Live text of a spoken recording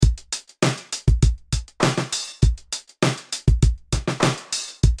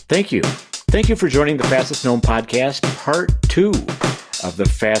Thank you. Thank you for joining the Fastest Known Podcast, Part 2 of the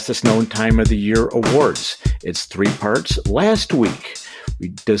Fastest Known Time of the Year Awards. It's 3 parts. Last week, we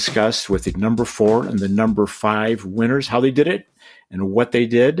discussed with the number 4 and the number 5 winners, how they did it and what they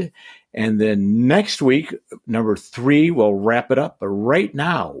did. And then next week, number 3, we'll wrap it up. But right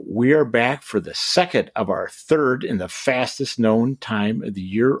now, we are back for the second of our third in the Fastest Known Time of the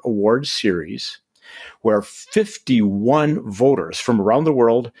Year Awards series, where 51 voters from around the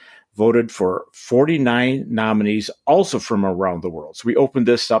world voted for 49 nominees, also from around the world. So we opened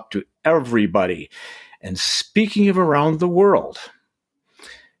this up to everybody. And speaking of around the world,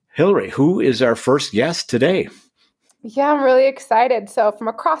 Hillary, who is our first guest today? Yeah, I'm really excited. So from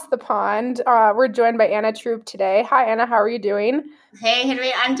across the pond, we're joined by Anna Troop today. Hi, Anna. How are you doing? Hey,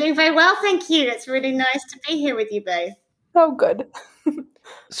 Hillary. I'm doing very well, thank you. It's really nice to be here with you both. Oh, good.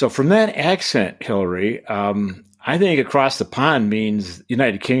 So from that accent, Hillary, I think across the pond means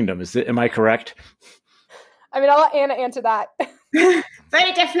United Kingdom. Am I correct? I mean, I'll let Anna answer that.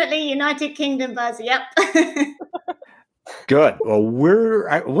 Very definitely United Kingdom, Buzz. Yep. Good. Well,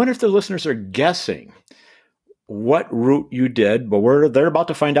 I wonder if the listeners are guessing what route you did, but they're about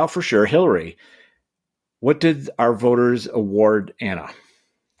to find out for sure. Hillary, what did our voters award Anna?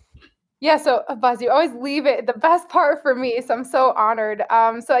 Yeah, so Buzz, you always leave it the best part for me, so I'm so honored.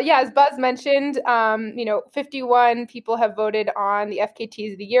 As Buzz mentioned, 51 people have voted on the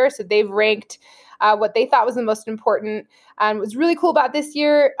FKTs of the year, so they've ranked what they thought was the most important. And what's really cool about this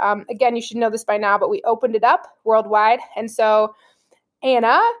year, again, you should know this by now, but we opened it up worldwide, and so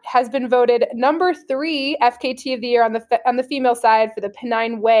Anna has been voted number 3 FKT of the year on the female side for the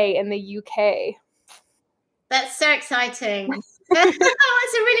Pennine Way in the UK. That's so exciting. Oh,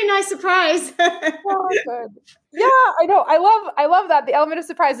 it's a really nice surprise. Oh, good. Yeah, I know. I love that. The element of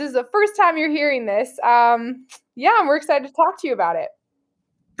surprise. This is the first time you're hearing this. And we're excited to talk to you about it.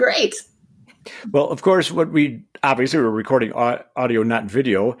 Great. Well, of course, we're recording audio, not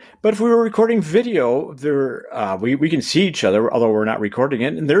video. But if we were recording video, we can see each other, although we're not recording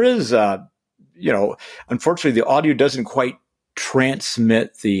it. And there is, unfortunately, the audio doesn't quite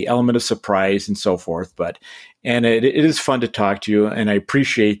transmit the element of surprise and so forth. And it is fun to talk to you, and I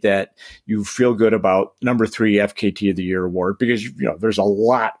appreciate that you feel good about number 3 FKT of the Year award, because there's a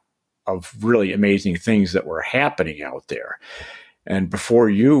lot of really amazing things that were happening out there. And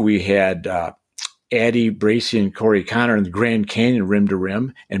before you, we had Addie Bracey and Corey Connor in the Grand Canyon rim to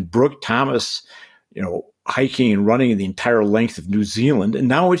rim, and Brooke Thomas, hiking and running the entire length of New Zealand. And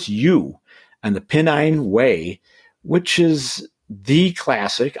now it's you on the Pennine Way, which is the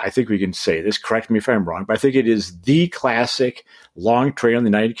classic, I think we can say this, correct me if I'm wrong, but I think it is the classic long trail in the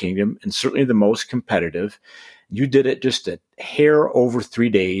United Kingdom, and certainly the most competitive. You did it just a hair over 3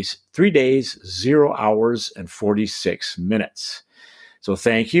 days, 0 hours and 46 minutes. So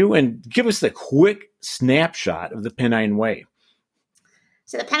thank you. And give us the quick snapshot of the Pennine Way.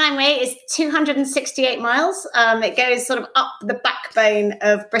 So the Pennine Way is 268 miles. It goes sort of up the backbone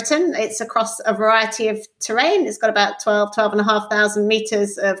of Britain. It's across a variety of terrain. It's got about 12,500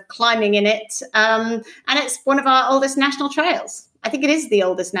 meters of climbing in it. And it's one of our oldest national trails. I think it is the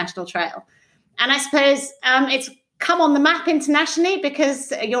oldest national trail. And I suppose it's come on the map internationally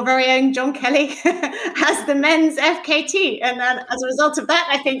because your very own John Kelly has the men's FKT. And as a result of that,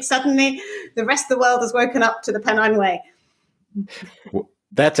 I think suddenly the rest of the world has woken up to the Pennine Way. Well,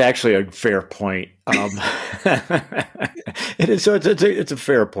 that's actually a fair point. It is. So it's a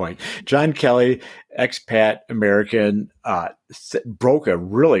fair point. John Kelly, expat American, broke a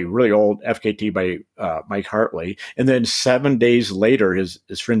really, really old FKT by Mike Hartley. And then 7 days later, his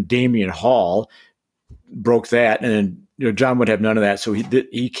friend Damian Hall broke that. And then, John would have none of that. So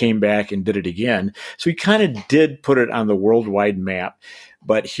he came back and did it again. So he kind of did put it on the worldwide map.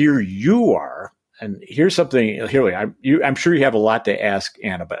 But here you are. And here's something, Hillary, I'm sure you have a lot to ask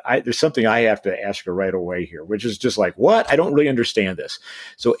Anna, but there's something I have to ask her right away here, which is just like, what? I don't really understand this.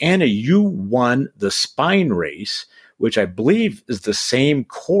 So Anna, you won the spine race, which I believe is the same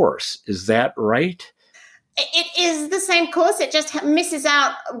course. Is that right? It is the same course. It just misses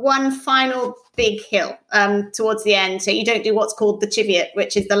out one final big hill towards the end. So you don't do what's called the Cheviot,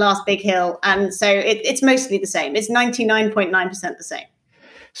 which is the last big hill. And so it's mostly the same. It's 99.9% the same.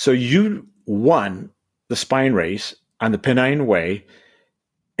 So you won the spine race on the Pennine Way,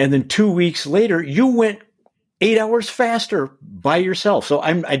 and then 2 weeks later, you went 8 hours faster by yourself. So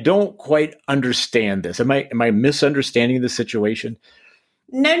I don't quite understand this. Am I misunderstanding the situation?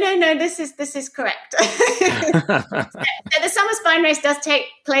 No. This is correct. So the summer spine race does take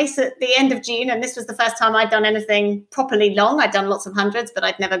place at the end of June, and this was the first time I'd done anything properly long. I'd done lots of hundreds, but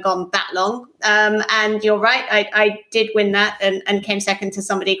I'd never gone that long. And you're right, I did win that and came second to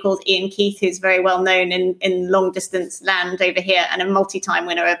somebody called Ian Keith, who's very well known in long distance land over here and a multi-time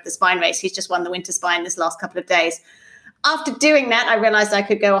winner of the spine race. He's just won the Winter Spine this last couple of days. After doing that, I realized I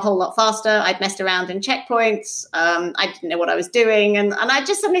could go a whole lot faster. I'd messed around in checkpoints. I didn't know what I was doing. And I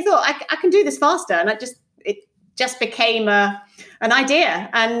just suddenly thought, I can do this faster. And it just became an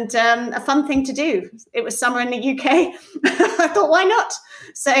idea and a fun thing to do. It was summer in the UK. I thought, why not?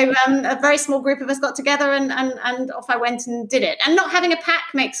 So a very small group of us got together and off I went and did it. And not having a pack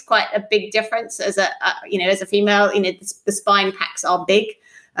makes quite a big difference as a female. The spine packs are big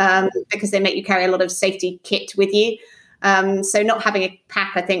because they make you carry a lot of safety kit with you. So not having a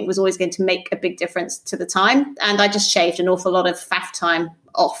pack, I think, was always going to make a big difference to the time. And I just shaved an awful lot of faff time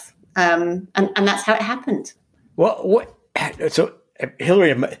off. And that's how it happened. Well, so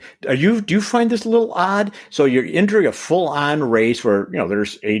Hillary, do you find this a little odd? So you're entering a full-on race where,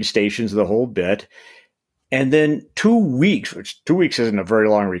 there's aid stations, the whole bit. And then 2 weeks, which 2 weeks isn't a very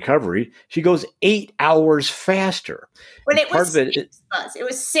long recovery, she goes 8 hours faster. Well, it was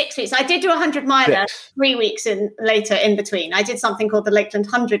 6 weeks. I did do a 100-miler 3 weeks later in between. I did something called the Lakeland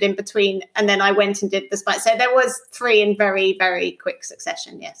 100 in between, and then I went and did the spine. So there was 3 in very, very quick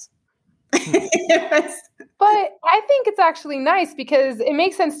succession, yes. But I think it's actually nice because it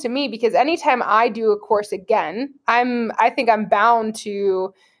makes sense to me because anytime I do a course again, I think I'm bound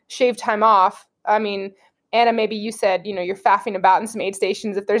to shave time off. I mean, Anna, maybe you said, you're faffing about in some aid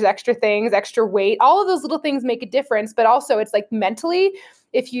stations if there's extra things, extra weight, all of those little things make a difference. But also it's like mentally,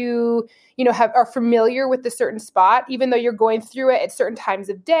 if you are familiar with a certain spot, even though you're going through it at certain times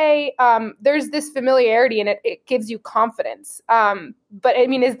of day, there's this familiarity and it gives you confidence. But I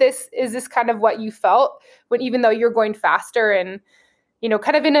mean, is this kind of what you felt when, even though you're going faster and,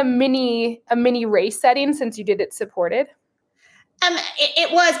 kind of in a mini race setting since you did it supported?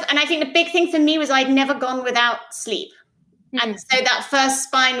 It was. And I think the big thing for me was I'd never gone without sleep. Mm-hmm. And so that first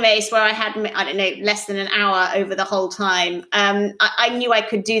spine race where I had, less than an hour over the whole time, I knew I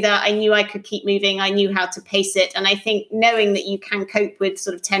could do that. I knew I could keep moving. I knew how to pace it. And I think knowing that you can cope with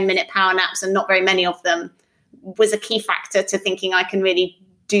sort of 10-minute power naps and not very many of them was a key factor to thinking I can really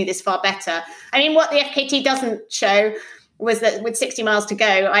do this far better. I mean, what the FKT doesn't show was that with 60 miles to go,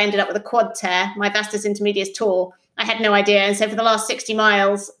 I ended up with a quad tear, my vastus intermedius tore. I had no idea. And so for the last 60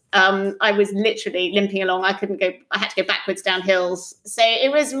 miles, I was literally limping along. I couldn't go. I had to go backwards down hills. So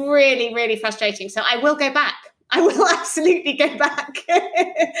it was really, really frustrating. So I will go back. I will absolutely go back.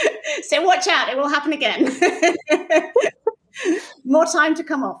 So watch out. It will happen again. More time to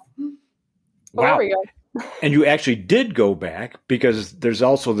come off. Wow. There we go. And you actually did go back because there's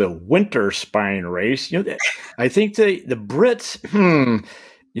also the winter spine race. I think the Brits,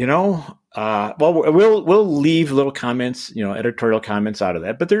 we'll leave little comments, editorial comments out of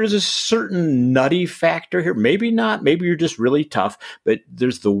that. But there is a certain nutty factor here. Maybe not. Maybe you're just really tough. But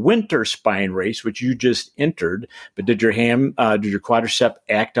there's the winter spine race, which you just entered. But did your quadricep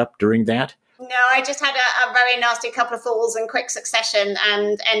act up during that? No, I just had a very nasty couple of falls in quick succession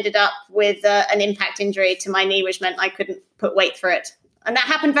and ended up with an impact injury to my knee, which meant I couldn't put weight through it. And that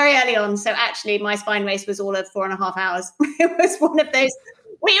happened very early on. So actually, my spine race was all of 4.5 hours. It was one of those.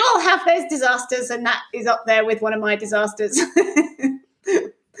 We all have those disasters, and that is up there with one of my disasters.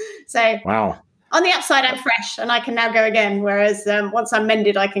 So, wow. On the upside, I'm fresh, and I can now go again. Whereas once I'm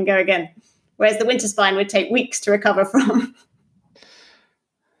mended, I can go again. Whereas the winter spine would take weeks to recover from.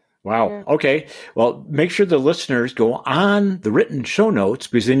 Wow. Yeah. Okay. Well, make sure the listeners go on the written show notes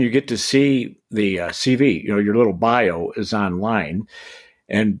because then you get to see the CV. Your little bio is online.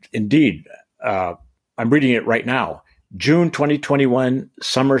 And indeed, I'm reading it right now. June 2021,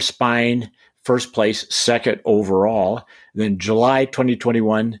 Summer Spine, first place, second overall. Then July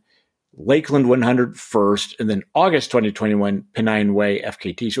 2021, Lakeland 100 first. And then August 2021, Pennine Way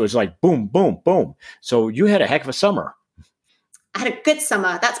FKT. So it was like boom, boom, boom. So you had a heck of a summer. I had a good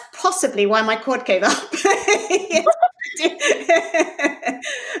summer. That's possibly why my quad gave up. The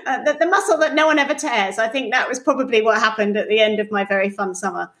muscle that no one ever tears. I think that was probably what happened at the end of my very fun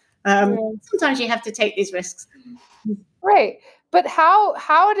summer. Sometimes you have to take these risks. Right. But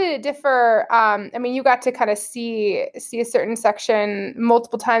how did it differ? You got to kind of see a certain section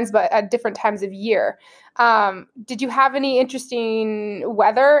multiple times, but at different times of year. Did you have any interesting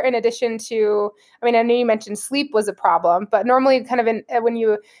weather in addition to, I know you mentioned sleep was a problem, but normally kind of when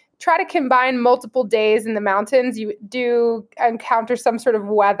you try to combine multiple days in the mountains, you do encounter some sort of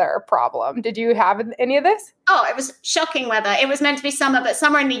weather problem. Did you have any of this? Oh, it was shocking weather. It was meant to be summer, but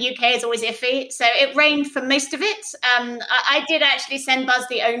summer in the UK is always iffy. So it rained for most of it. I did actually send Buzz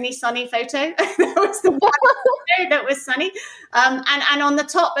the only sunny photo. That was the one photo that was sunny. And on the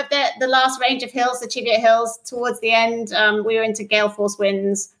top of the last range of hills, the Cheviot Hills, towards the end, we were into gale force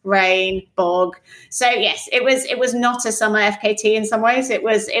winds, rain, bog. So yes, it was not a summer FKT in some ways. It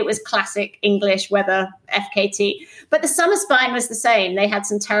was classic English weather FKT. But the summer spine was the same. They had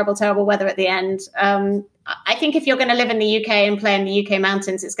some terrible, terrible weather at the end. I think if you're going to live in the UK and play in the UK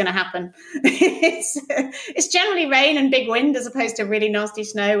mountains, it's going to happen. It's generally rain and big wind as opposed to really nasty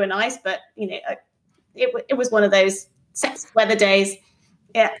snow and ice. But, it was one of those weather days.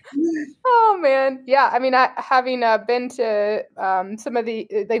 Yeah. Oh, man. Yeah. I mean, having been to some of the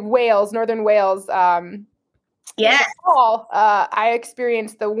Wales, Northern Wales, fall, I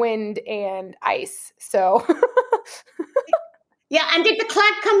experienced the wind and ice. So... Yeah, and did the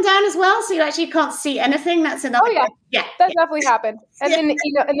clag come down as well? So you actually can't see anything? That's another. Oh, yeah. That definitely happened. And then,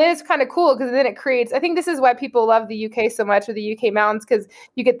 and then it's kind of cool because then it creates, I think this is why people love the UK so much, or the UK mountains, because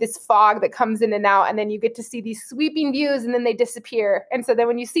you get this fog that comes in and out, and then you get to see these sweeping views, and then they disappear. And so then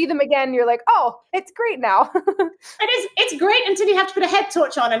when you see them again, you're like, oh, it's great now. It's great until you have to put a head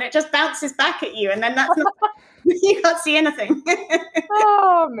torch on and it just bounces back at you. And then that's not, you can't see anything.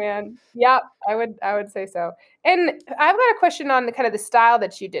 Oh, man. Yeah, I would say so. And I've got a question on the kind of the style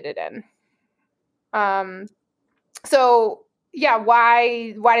that you did it in. So yeah,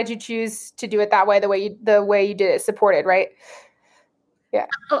 why did you choose to do it that way? The way you did it, supported, right? Yeah.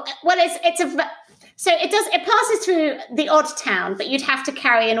 Well, it passes through the odd town, but you'd have to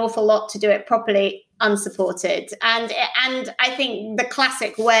carry an awful lot to do it properly unsupported. And I think the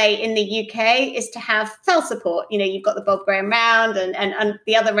classic way in the UK is to have fell support. You've got the Bob Graham round and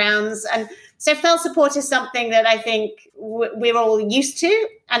the other rounds. And so fell support is something that I think we're all used to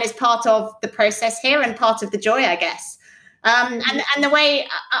and is part of the process here and part of the joy, I guess. And the way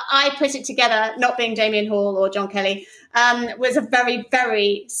I put it together, not being Damien Hall or John Kelly, was a very,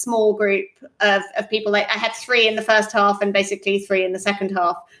 very small group of people. Like I had 3 in the first half and basically 3 in the second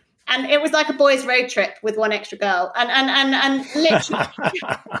half. And it was like a boys' road trip with one extra girl. And literally,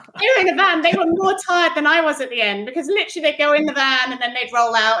 they were in the van. They were more tired than I was at the end because literally they'd go in the van and then they'd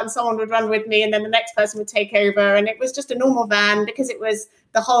roll out and someone would run with me and then the next person would take over. And it was just a normal van because it was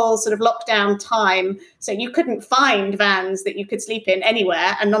the whole sort of lockdown time. So you couldn't find vans that you could sleep in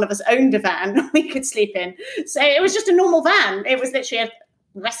anywhere. And none of us owned a van we could sleep in. So it was just a normal van. It was literally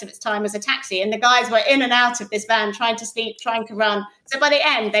the rest of its time as a taxi, and the guys were in and out of this van trying to sleep, trying to run. So by the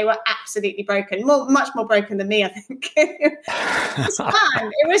end they were absolutely broken, much more broken than me, I think. It was fun.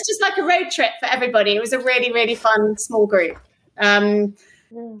 It was just like a road trip for everybody. It was a really, really fun small group. Yeah,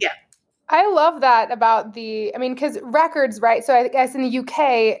 I love that about because records, right? So I guess in the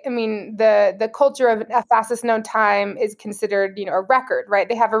UK, the culture of a fastest known time is considered a record, right?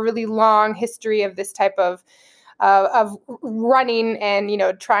 They have a really long history of this type of running and,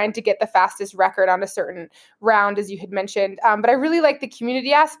 trying to get the fastest record on a certain round, as you had mentioned. But I really like the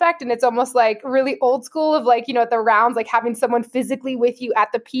community aspect. And it's almost like really old school of at the rounds, like having someone physically with you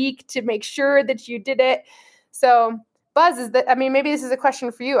at the peak to make sure that you did it. So Buzz, maybe this is a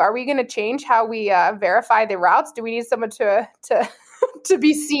question for you. Are we going to change how we verify the routes? Do we need someone to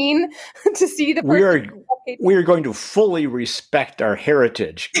be seen to see the person? We are going to fully respect our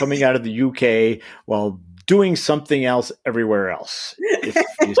heritage coming out of the UK while doing something else everywhere else. If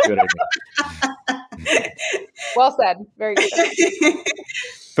you see what I mean. Well said. Very good.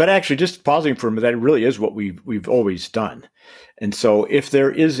 But actually, just pausing for a minute, that really is what we've always done. And so if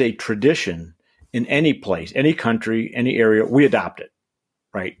there is a tradition in any place, any country, any area, we adopt it,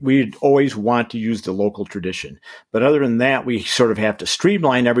 right? We always want to use the local tradition. But other than that, we sort of have to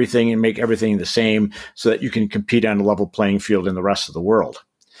streamline everything and make everything the same so that you can compete on a level playing field in the rest of the world.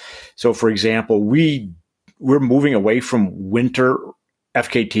 So, for example, we're moving away from winter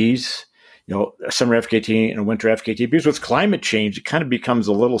FKTs, a summer FKT and a winter FKT, because with climate change, it kind of becomes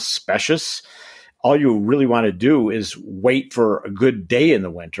a little specious. All you really want to do is wait for a good day in the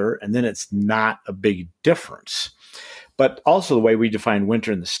winter, and then it's not a big difference. But also the way we define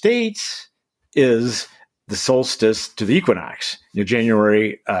winter in the States is the solstice to the equinox,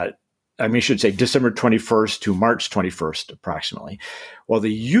 December 21st to March 21st, approximately. Well,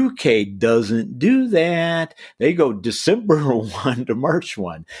 the UK doesn't do that. They go December 1 to March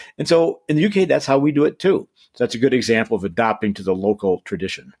 1. And so in the UK, that's how we do it too. So that's a good example of adopting to the local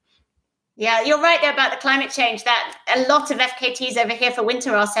tradition. Yeah, you're right there about the climate change, that a lot of FKTs over here for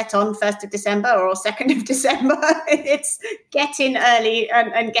winter are set on 1st of December or 2nd of December. It's get in early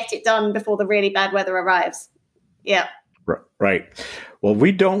and get it done before the really bad weather arrives. Yeah. Right. Well,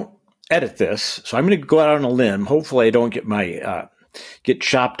 we don't edit this, so I'm going to go out on a limb. Hopefully I don't get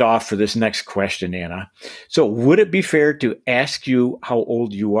chopped off for this next question, Anna. So would it be fair to ask you how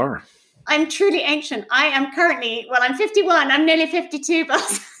old you are? I'm truly ancient. I am currently, I'm 51. I'm nearly 52, but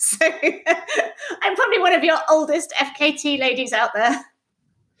so I'm probably one of your oldest FKT ladies out there.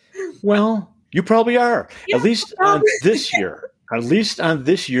 Well, you probably are. Yeah, at least on this year. At least on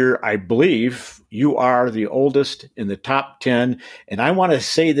this year, I believe you are the oldest in the top 10. And I want to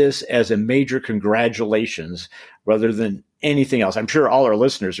say this as a major congratulations rather than anything else. I'm sure all our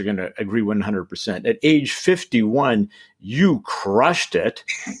listeners are going to agree 100%. At age 51, you crushed it,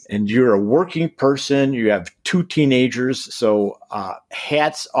 and you're a working person. You have 2 teenagers. So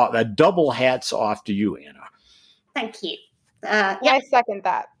hats off, double hats off to you, Anna. Thank you. Yeah, I second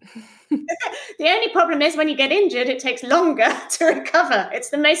that. The only problem is when you get injured, it takes longer to recover. It's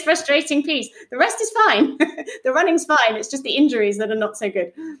the most frustrating piece. The rest is fine. The running's fine. It's just the injuries that are not so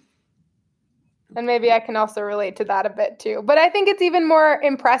good. And maybe I can also relate to that a bit too. But I think it's even more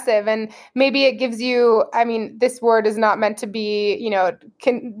impressive, and maybe it gives you, this word is not meant to be,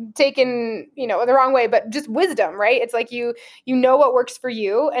 taken, the wrong way, but just wisdom, right? It's like you know what works for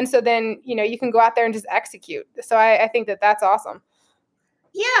you. And so then, you can go out there and just execute. So I think that's awesome.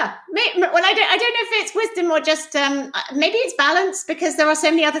 Yeah. Well, I don't know if it's wisdom or just maybe it's balance, because there are so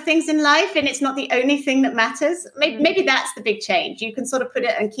many other things in life and it's not the only thing that matters. Maybe that's the big change. You can sort of put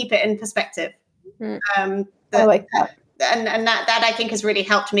it and keep it in perspective. I like that. And that I think has really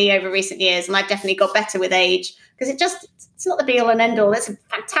helped me over recent years. And I've definitely got better with age, because it's not the be all and end all. It's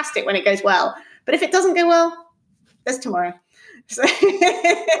fantastic when it goes well. But if it doesn't go well, there's tomorrow. So.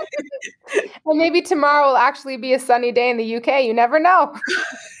 Well, maybe tomorrow will actually be a sunny day in the UK. You never know.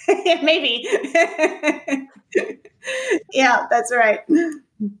 Maybe. Yeah, that's right.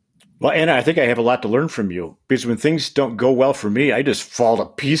 Well, Anna, I think I have a lot to learn from you, because when things don't go well for me, I just fall to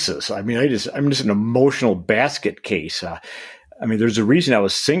pieces. I'm just an emotional basket case. There's a reason I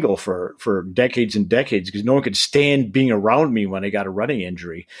was single for decades and decades, because no one could stand being around me when I got a running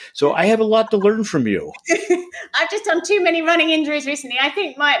injury. So I have a lot to learn from you. I've just done too many running injuries recently. I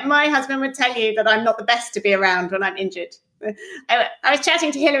think my husband would tell you that I'm not the best to be around when I'm injured. I was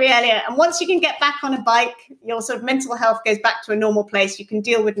chatting to Hillary earlier, and once you can get back on a bike, your sort of mental health goes back to a normal place. You can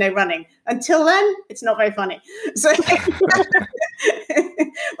deal with no running. Until then, it's not very funny. So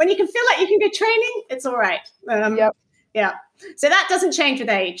when you can feel like you can go training, it's all right. Yep. Yeah. So that doesn't change with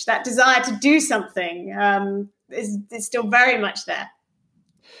age. That desire to do something is still very much there.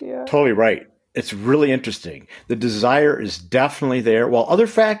 Yeah. Totally right. It's really interesting. The desire is definitely there, while other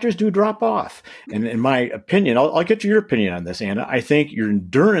factors do drop off. And in my opinion, I'll get to your opinion on this, Anna. I think your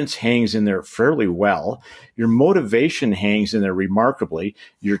endurance hangs in there fairly well. Your motivation hangs in there remarkably.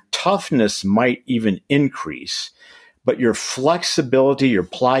 Your toughness might even increase, but your flexibility, your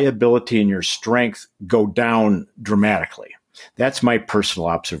pliability, and your strength go down dramatically. That's my personal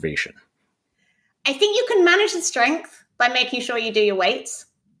observation. I think you can manage the strength by making sure you do your weights,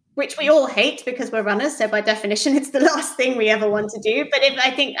 which we all hate because we're runners. So by definition, it's the last thing we ever want to do. But I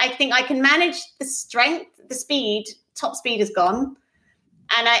think I can manage the strength, the speed. Top speed is gone.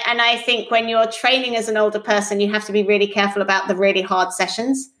 And I think when you're training as an older person, you have to be really careful about the really hard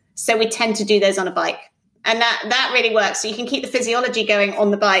sessions. So we tend to do those on a bike. And that really works. So you can keep the physiology going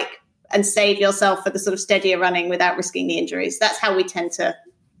on the bike and save yourself for the sort of steadier running without risking the injuries. That's how we tend to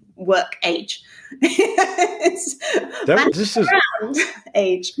work age. This is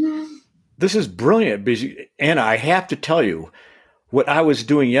age. This is brilliant, because Anna, I have to tell you what I was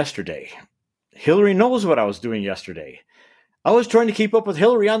doing yesterday. Hillary knows what I was doing yesterday. I was trying to keep up with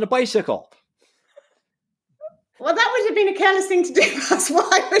Hillary on the bicycle. Well, that would have been a careless thing to do, because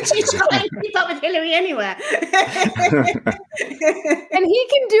why would you try and keep up with Hillary anywhere? And he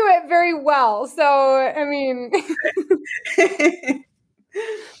can do it very well. So,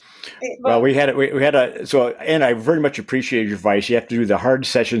 Well, so, and I very much appreciate your advice. You have to do the hard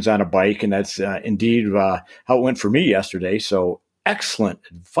sessions on a bike, and that's indeed how it went for me yesterday. So excellent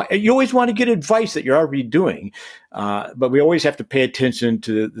advice. You always want to get advice that you're already doing, but we always have to pay attention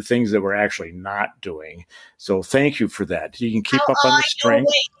to the things that we're actually not doing. So thank you for that. You can keep up on the strength. How are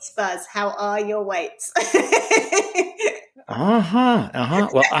your weights, Buzz? How are your weights?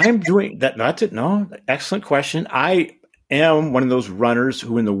 Well, I'm doing that. That's it. No, excellent question. I am one of those runners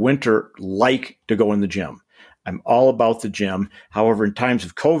who in the winter like to go in the gym. I'm all about the gym. However, in times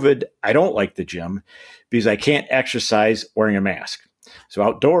of COVID, I don't like the gym because I can't exercise wearing a mask. So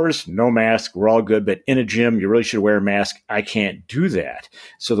outdoors, no mask, we're all good. But in a gym, you really should wear a mask. I can't do that.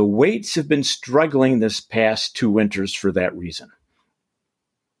 So the weights have been struggling this past 2 winters for that reason.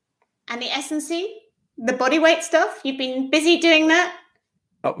 And the S&C, the body weight stuff, you've been busy doing that?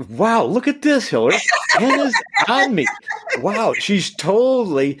 Oh, wow, look at this, Hillary. Anna's on me. Wow, she's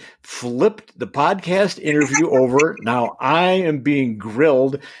totally flipped the podcast interview over. Now I am being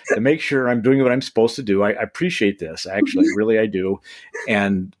grilled to make sure I'm doing what I'm supposed to do. I appreciate this, actually, really I do.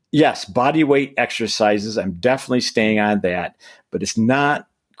 And yes, body weight exercises, I'm definitely staying on that, but it's not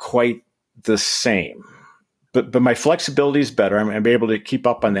quite the same. But my flexibility is better. I'm able to keep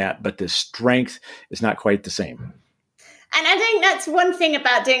up on that, but the strength is not quite the same. And I think that's one thing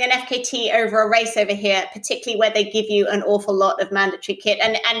about doing an FKT over a race over here, particularly where they give you an awful lot of mandatory kit.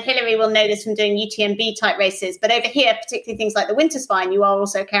 And Hillary will know this from doing UTMB type races. But over here, particularly things like the Winter Spine, you are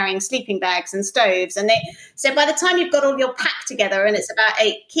also carrying sleeping bags and stoves. And so by the time you've got all your pack together and it's about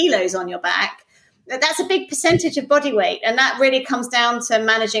 8 kilos on your back, that's a big percentage of body weight. And that really comes down to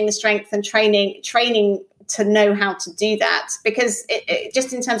managing the strength and training to know how to do that, because it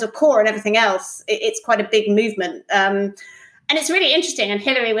just in terms of core and everything else, it's quite a big movement. And it's really interesting. And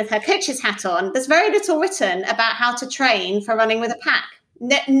Hillary, with her coach's hat on, there's very little written about how to train for running with a pack.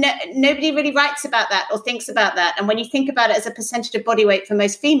 Nobody really writes about that or thinks about that. And when you think about it as a percentage of body weight for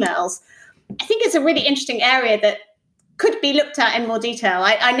most females, I think it's a really interesting area that could be looked at in more detail.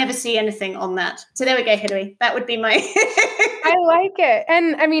 I never see anything on that. So there we go, Hillary. That would be my... I like it.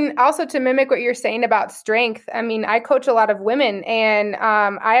 And I mean, also to mimic what you're saying about strength, I mean, I coach a lot of women, and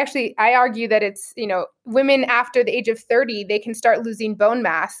I argue that it's, women after the age of 30, they can start losing bone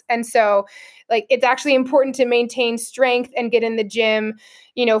mass. And so like, it's actually important to maintain strength and get in the gym,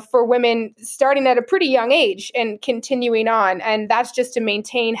 for women starting at a pretty young age and continuing on. And that's just to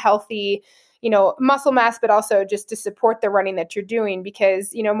maintain healthy muscle mass, but also just to support the running that you're doing,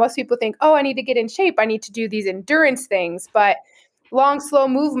 because, most people think, oh, I need to get in shape. I need to do these endurance things, but long, slow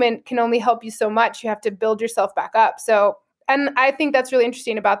movement can only help you so much. You have to build yourself back up. So, and I think that's really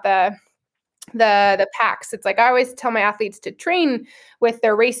interesting about the packs. It's like, I always tell my athletes to train with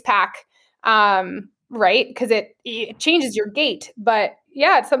their race pack, right? Because it changes your gait, but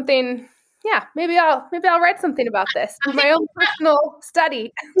yeah, it's something. Yeah, maybe I'll write something about this. My own personal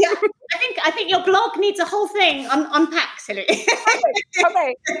study. Yeah, I think your blog needs a whole thing on packs, Hillary.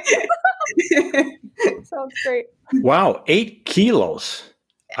 Okay. Sounds great. Wow, 8 kilos.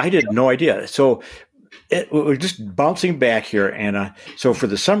 I had no idea. So we're just bouncing back here, Anna. So for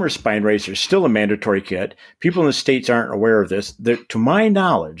the summer spine race, there's still a mandatory kit. People in the States aren't aware of this. To my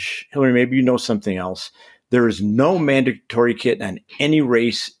knowledge, Hillary, maybe you know something else. There is no mandatory kit on any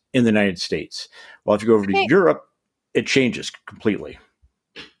race in the United States. Well, if you go over to Europe, it changes completely.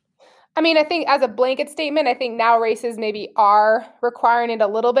 I mean, I think as a blanket statement, I think now races maybe are requiring it a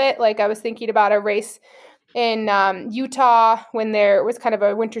little bit. Like I was thinking about a race in Utah when there was kind of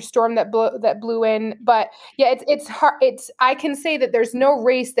a winter storm that blew in. But yeah, it's hard. I can say that there's no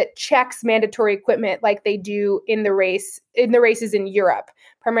race that checks mandatory equipment like they do in the races in Europe,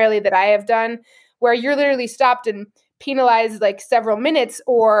 primarily that I have done, where you're literally stopped and penalized like several minutes,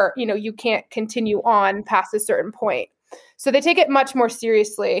 or you can't continue on past a certain point. So they take it much more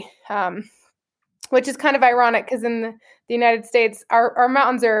seriously, which is kind of ironic because in the United States, our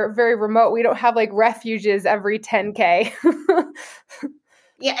mountains are very remote. We don't have like refuges every 10K.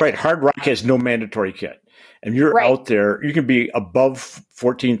 Yeah, right. Hard Rock has no mandatory kit, and you're out there. You can be above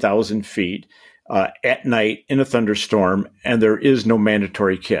 14,000 feet at night in a thunderstorm, and there is no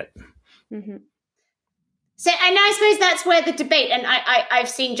mandatory kit. Mm-hmm. So, and I suppose that's where the debate, and I've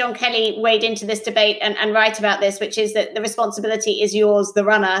seen John Kelly wade into this debate and write about this, which is that the responsibility is yours, the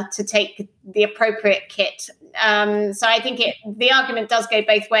runner, to take the appropriate kit. So I think the argument does go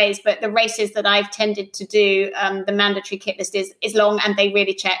both ways, but the races that I've tended to do, the mandatory kit list is long, and they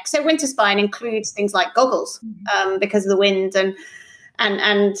really check. So Winter Spine includes things like goggles because of the wind,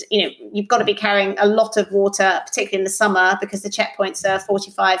 and you've got to be carrying a lot of water, particularly in the summer, because the checkpoints are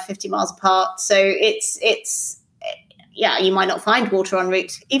 45, 50 miles apart. So it's you might not find water en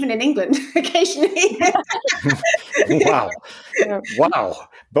route, even in England, occasionally. Wow.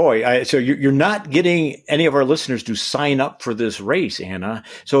 Boy, so you're not getting any of our listeners to sign up for this race, Anna.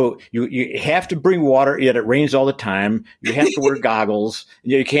 So you have to bring water, yet it rains all the time. You have to wear goggles.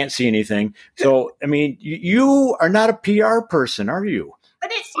 You can't see anything. So, I mean, you are not a PR person, are you?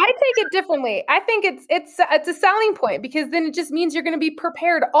 But I take it differently. I think it's a selling point, because then it just means you're going to be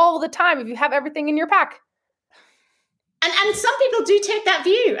prepared all the time if you have everything in your pack. And some people do take that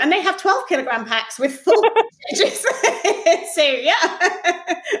view, and they have 12 kilogram packs with full pages. So, yeah.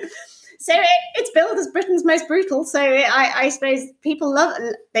 So it's billed as Britain's most brutal. So I suppose people love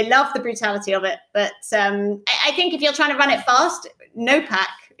the brutality of it. But I think if you're trying to run it fast, no pack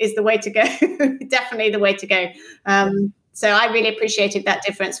is the way to go. Definitely the way to go. So I really appreciated that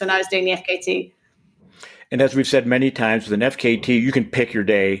difference when I was doing the FKT. And as we've said many times, with an FKT, you can pick your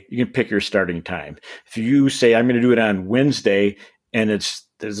day, you can pick your starting time. If you say, I'm going to do it on Wednesday, and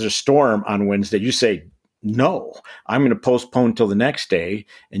there's a storm on Wednesday, you say, no, I'm going to postpone till the next day,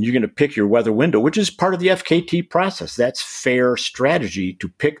 and you're going to pick your weather window, which is part of the FKT process. That's fair strategy to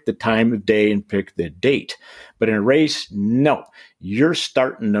pick the time of day and pick the date. But in a race, no, you're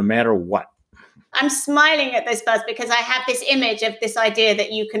starting no matter what. I'm smiling at this, Buzz, because I have this image of this idea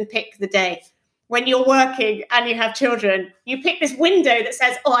that you can pick the day. When you're working and you have children, you pick this window that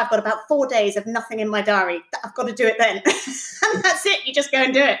says, oh, I've got about 4 days of nothing in my diary. I've got to do it then. And that's it. You just go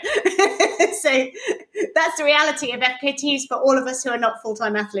and do it. So that's the reality of FKTs for all of us who are not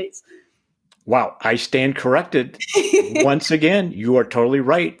full-time athletes. Wow. I stand corrected. Once again, you are totally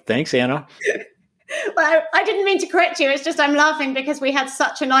right. Thanks, Anna. Well, I didn't mean to correct you. It's just I'm laughing because we had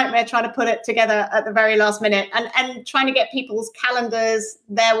such a nightmare trying to put it together at the very last minute and trying to get people's calendars,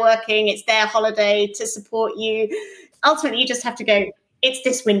 they're working, it's their holiday to support you. Ultimately, you just have to go, it's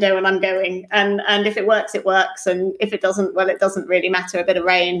this window and I'm going. And if it works, it works. And if it doesn't, well, it doesn't really matter. A bit of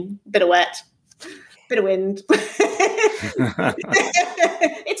rain, a bit of wet, a bit of wind.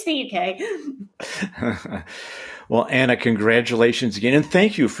 It's the UK. Well, Anna, congratulations again. And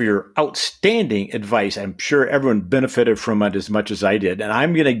thank you for your outstanding advice. I'm sure everyone benefited from it as much as I did. And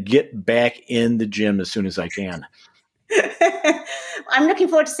I'm going to get back in the gym as soon as I can. I'm looking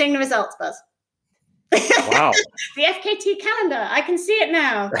forward to seeing the results, Buzz. Wow. The FKT calendar. I can see it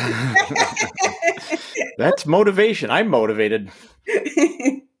now. That's motivation. I'm motivated.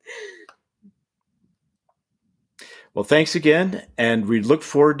 Well, thanks again, and we look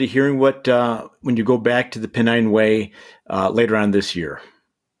forward to hearing what when you go back to the Pennine Way later on this year.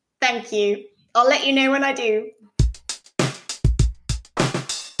 Thank you. I'll let you know when I do.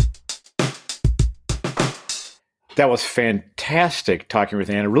 That was fantastic talking with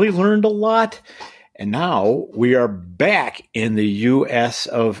Anna. Really learned a lot. And now we are back in the US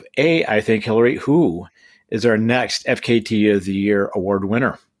of A, I think, Hillary, who is our next FKT of the Year award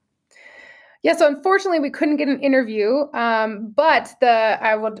winner. Yeah, so unfortunately we couldn't get an interview, but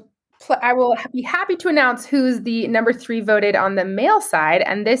I will be happy to announce who's the number 3 voted on the male side,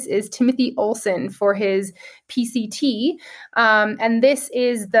 and this is Timothy Olson for his PCT, and this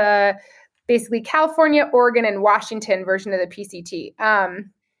is the basically California, Oregon, and Washington version of the PCT.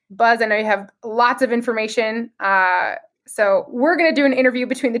 Buzz, I know you have lots of information, so we're going to do an interview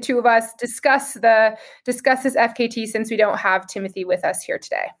between the two of us, discuss this FKT since we don't have Timothy with us here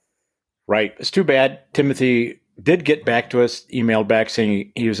today. Right. It's too bad. Timothy did get back to us, emailed back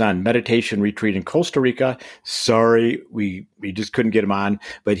saying he was on meditation retreat in Costa Rica. Sorry, we just couldn't get him on.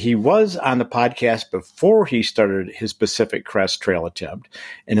 But he was on the podcast before he started his Pacific Crest Trail attempt.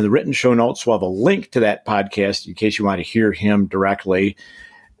 And in the written show notes, we'll have a link to that podcast in case you want to hear him directly.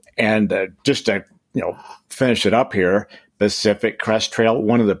 And just to finish it up here, Pacific Crest Trail,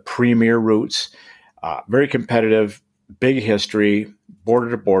 one of the premier routes, very competitive, big history, border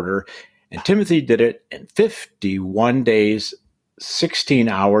to border. And Timothy did it in 51 days, 16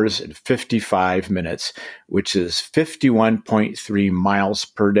 hours, and 55 minutes, which is 51.3 miles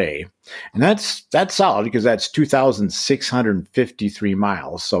per day. And that's solid because that's 2,653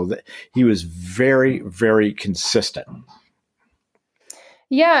 miles. So he was very, very consistent.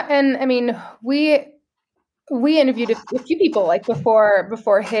 Yeah. And I mean, we interviewed a few people like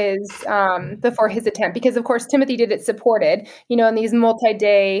before his attempt, because of course Timothy did it supported, in these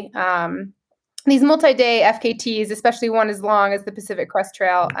multi-day FKTs, especially one as long as the Pacific Crest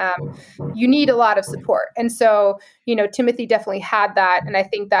Trail, you need a lot of support. And so, Timothy definitely had that. And I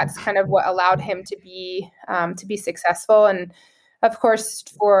think that's kind of what allowed him to be successful. And of course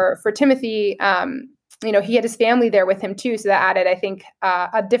for Timothy, he had his family there with him too. So that added, I think,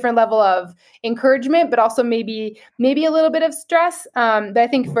 a different level of encouragement, but also maybe a little bit of stress. But I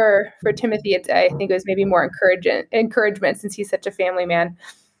think for Timothy, I think it was maybe more encouragement since he's such a family man.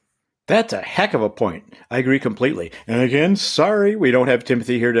 That's a heck of a point. I agree completely. And again, sorry, we don't have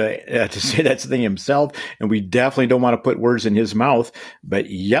Timothy here to say that thing himself. And we definitely don't want to put words in his mouth. But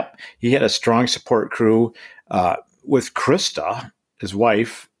yep, he had a strong support crew with Krista, his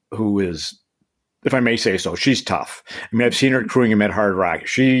wife, who is, if I may say so, she's tough. I mean, I've seen her crewing him at Hard Rock.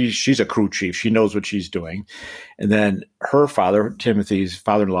 She's a crew chief. She knows what she's doing. And then her father, Timothy's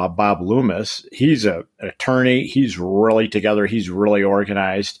father-in-law, Bob Loomis, he's an attorney. He's really together. He's really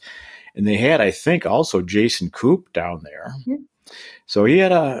organized. And they had, I think, also Jason Coop down there. Mm-hmm. So he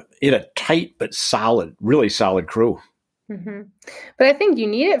had a tight but solid, really solid crew. Mm-hmm. But I think you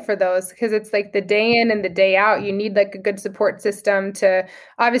need it for those because it's like the day in and the day out. You need like a good support system to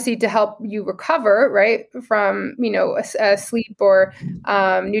obviously to help you recover, right, from a sleep or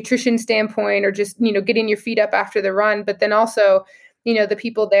nutrition standpoint, or just getting your feet up after the run. But then also the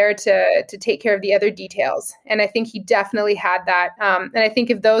people there to take care of the other details. And I think he definitely had that. And I think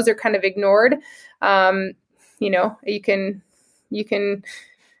if those are kind of ignored, you can.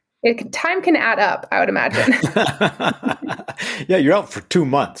 Time can add up, I would imagine. Yeah, you're out for 2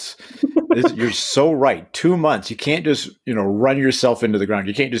 months. You're so right. 2 months. You can't just, run yourself into the ground.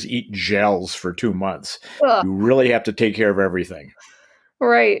 You can't just eat gels for 2 months. Ugh. You really have to take care of everything.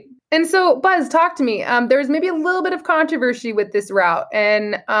 Right. And so, Buzz, talk to me. There's maybe a little bit of controversy with this route,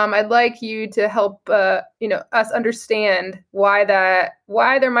 and I'd like you to help, us understand why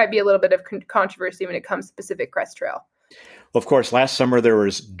there might be a little bit of controversy when it comes to Pacific Crest Trail. Well, of course, last summer there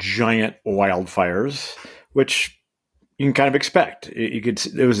was giant wildfires, which you can kind of expect.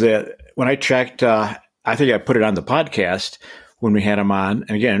 When I checked, I think I put it on the podcast when we had him on.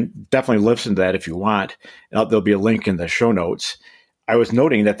 And again, definitely listen to that if you want. There'll be a link in the show notes. I was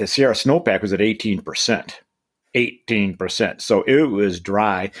noting that the Sierra snowpack was at 18%. 18%. So it was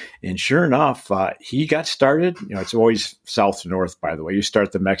dry. And sure enough, he got started. It's always south to north, by the way. You start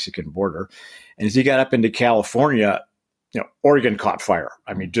at the Mexican border. And as he got up into California, Oregon caught fire.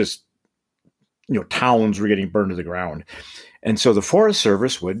 I mean, just, towns were getting burned to the ground. And so the Forest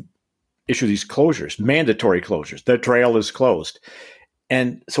Service would issue these closures, mandatory closures. The trail is closed.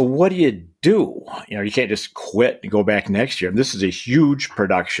 And so what do? You can't just quit and go back next year. And this is a huge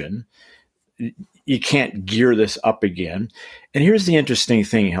production. You can't gear this up again. And here's the interesting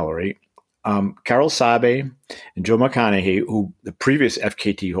thing, Hillary. Carl Sabe and Joe McConaughey, who the previous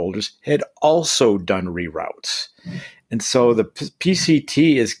FKT holders, had also done reroutes. And so the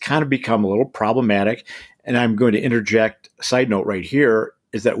PCT has kind of become a little problematic. And I'm going to interject a side note right here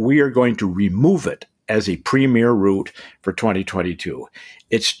is that we are going to remove it as a premier route for 2022.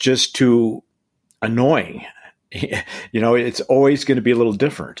 It's just too annoying. It's always going to be a little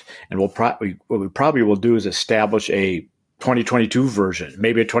different. And what we probably will do is establish a 2022 version,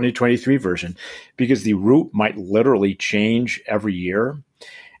 maybe a 2023 version, because the route might literally change every year.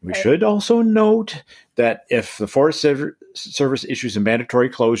 We should also note that if the Forest Service issues a mandatory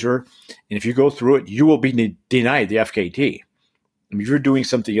closure, and if you go through it, you will be denied the FKT. If you're doing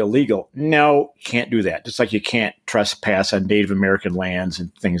something illegal, no, you can't do that. Just like you can't trespass on Native American lands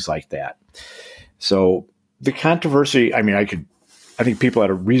and things like that. So the controversy, I think people had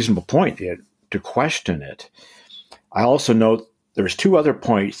a reasonable point to question it. I also note there's 2 other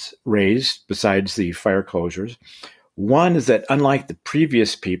points raised besides the fire closures. One is that unlike the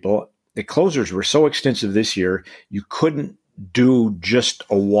previous people, the closures were so extensive this year, you couldn't do just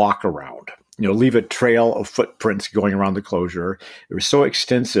a walk around, leave a trail of footprints going around the closure. It was so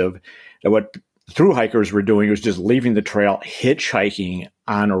extensive that what through hikers were doing was just leaving the trail, hitchhiking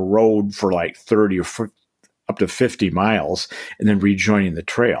on a road for like 30 or up to 50 miles, and then rejoining the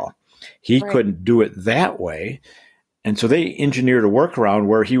trail. He couldn't do it that way. And so they engineered a workaround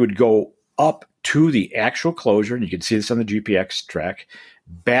where he would go up to the actual closure, and you can see this on the GPX track,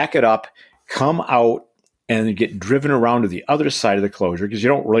 back it up, come out, and get driven around to the other side of the closure because you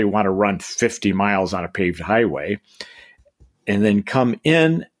don't really want to run 50 miles on a paved highway, and then come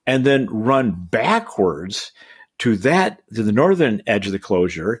in and then run backwards to the northern edge of the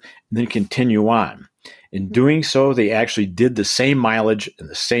closure and then continue on. In doing so, they actually did the same mileage and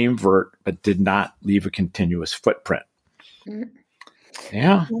the same vert, but did not leave a continuous footprint.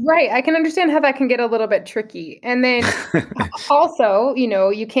 Yeah. Right. I can understand how that can get a little bit tricky. And then also,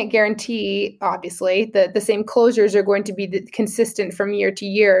 you can't guarantee, obviously, that the same closures are going to be consistent from year to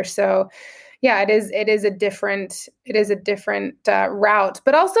year. So yeah, it is a different route,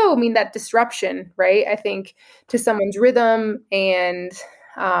 but also, that disruption, right? I think to someone's rhythm and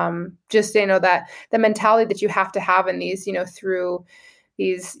just, that the mentality that you have to have in these, through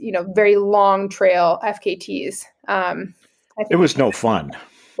these, very long trail FKTs. It was no fun.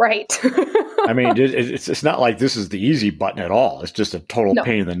 Right. It's not like this is the easy button at all. It's just a total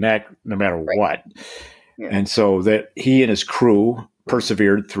pain in the neck, no matter what. Yeah. And so that he and his crew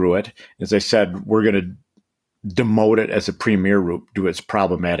persevered through it. As I said, we're going to demote it as a premier route due to its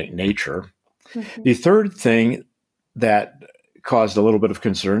problematic nature. Mm-hmm. The third thing that caused a little bit of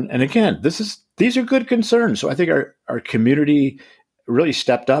concern, and again, these are good concerns. So I think our community really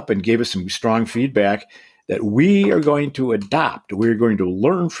stepped up and gave us some strong feedback that we are going to adopt. We're going to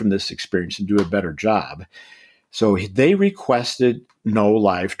learn from this experience and do a better job. So they requested no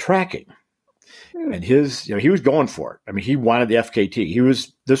live tracking. And he was going for it. I mean, he wanted the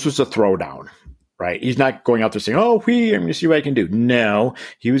FKT. This was a throwdown, right? He's not going out there saying, I'm going to see what I can do. No,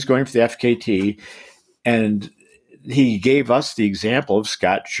 he was going for the FKT. And he gave us the example of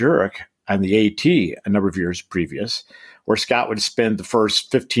Scott Jurek on the AT a number of years previous, where Scott would spend the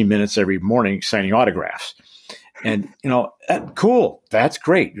first 15 minutes every morning signing autographs. And, cool. That's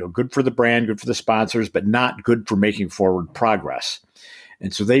great. Good for the brand, good for the sponsors, but not good for making forward progress.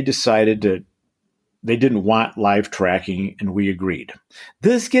 And so they decided they didn't want live tracking, and we agreed.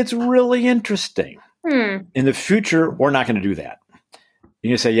 This gets really interesting. In the future, we're not going to do that.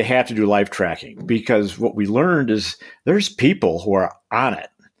 You say you have to do live tracking, because what we learned is there's people who are on it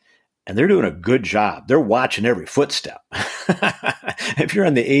and they're doing a good job. They're watching every footstep. If you're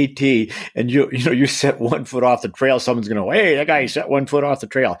on the AT and you set 1 foot off the trail, someone's going to go, hey, that guy set 1 foot off the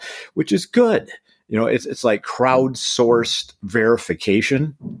trail, which is good. It's like crowdsourced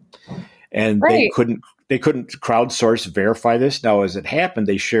verification, and right. They couldn't crowdsource verify this. Now, as it happened,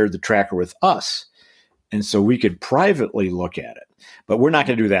 they shared the tracker with us, and so we could privately look at it. But we're not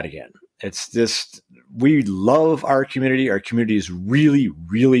going to do that again. It's just, we love our community. Our community is really,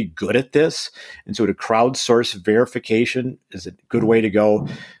 really good at this. And so to crowdsource verification is a good way to go.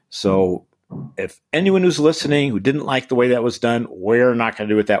 So if anyone who's listening who didn't like the way that was done, we're not going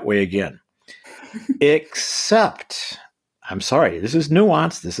to do it that way again. Except, I'm sorry, this is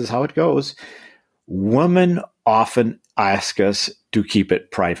nuanced. This is how it goes. Women often ask us to keep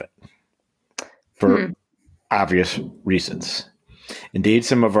it private for obvious reasons. Indeed,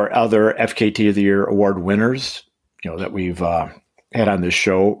 some of our other FKT of the Year award winners, that we've had on this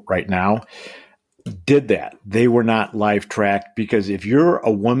show right now, did that. They were not live tracked, because if you're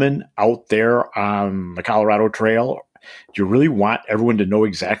a woman out there on the Colorado Trail, do you really want everyone to know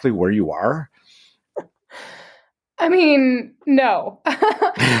exactly where you are? I mean, no,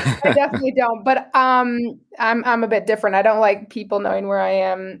 I definitely don't. But I'm a bit different. I don't like people knowing where I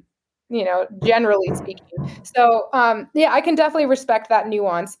am, generally speaking. So, I can definitely respect that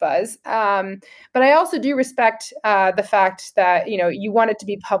nuance, Buzz. But I also do respect the fact that, you want it to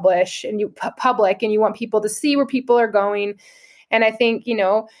be public and you want people to see where people are going. And I think,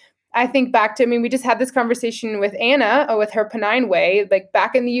 back to, we just had this conversation with Anna with her Pennine Way, like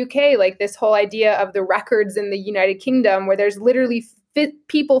back in the UK, like this whole idea of the records in the United Kingdom, where there's literally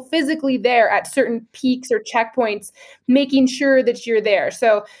people physically there at certain peaks or checkpoints, making sure that you're there.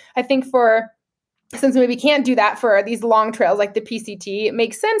 So I think since maybe can't do that for these long trails like the PCT, it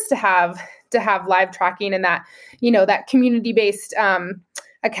makes sense to have live tracking and that, that community-based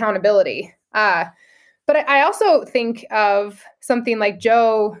accountability. But I also think of something like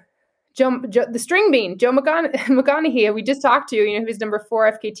Joe, the string bean, Joe McConaughey, we just talked to, he was number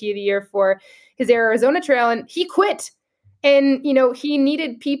 4 FKT of the year for his Arizona Trail, and he quit. And, he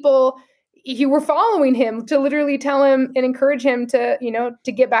needed people who were following him to literally tell him and encourage him to,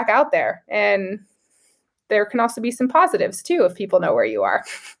 to get back out there. And there can also be some positives too, if people know where you are.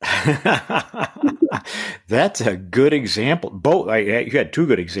 That's a good example. Both, you had 2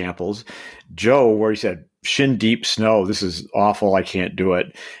 good examples. Joe, where he said, shin deep snow, this is awful, I can't do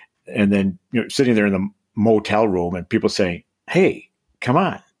it. And then sitting there in the motel room and people saying, hey, come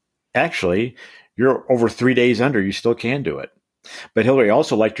on. Actually, you're over 3 days under, you still can do it. But Hillary, I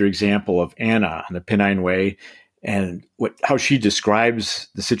also liked your example of Anna on the Pennine Way and how she describes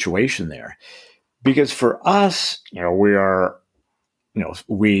the situation there. Because for us, we are,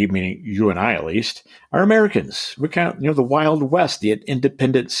 we, meaning you and I at least, are Americans. We're kind of, the Wild West, the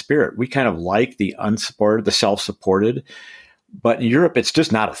independent spirit. We kind of like the unsupported, the self-supported. But in Europe, it's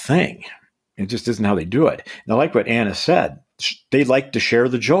just not a thing. It just isn't how they do it. And I like what Anna said. They like to share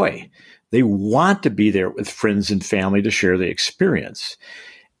the joy. They want to be there with friends and family to share the experience.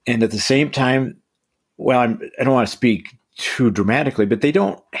 And at the same time, I don't want to speak too dramatically, but they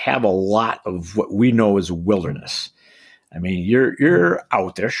don't have a lot of what we know as wilderness. I mean, you're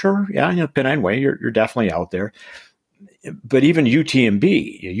out there, sure, yeah, Pennine Way, you're definitely out there. But even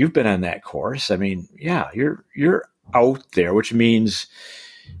UTMB, you've been on that course. I mean, yeah, you're out there, which means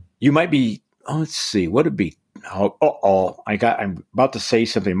you might be. Let's see, what would it be? I'm about to say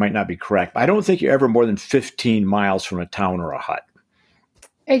something that might not be correct. But I don't think you're ever more than 15 miles from a town or a hut.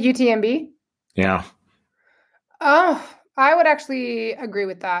 At UTMB? Yeah. Oh, I would actually agree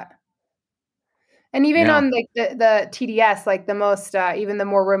with that. And even on like the TDS, like the most, even the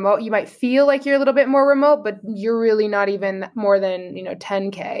more remote, you might feel like you're a little bit more remote, but you're really not even more than,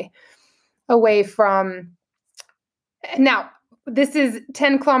 10K away from. Now, this is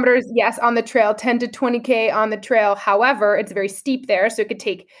 10 kilometers, yes, on the trail, 10 to 20K on the trail. However, it's very steep there. So it could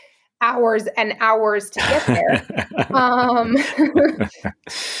take hours and hours to get there.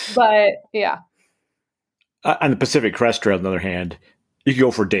 But yeah. On the Pacific Crest Trail, on the other hand, you can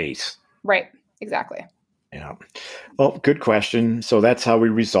go for days. Right. Exactly. Yeah. Well, good question. So that's how we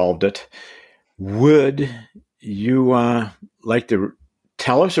resolved it. Would you like to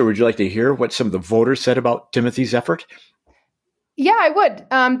tell us, or would you like to hear what some of the voters said about Timothy's effort? Yeah, I would,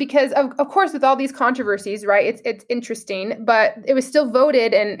 because of course, with all these controversies, right? It's interesting, but it was still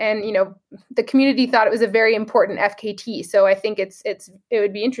voted, and the community thought it was a very important FKT. So I think it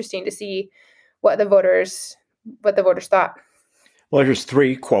would be interesting to see what the voters thought. Well, here's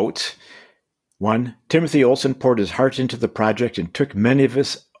 3 quotes. 1, Timothy Olson poured his heart into the project and took many of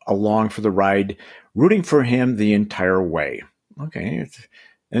us along for the ride, rooting for him the entire way. Okay,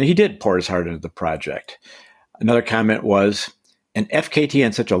 and he did pour his heart into the project. Another comment was, an FKT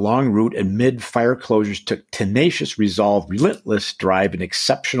on such a long route amid fire closures took tenacious resolve, relentless drive, and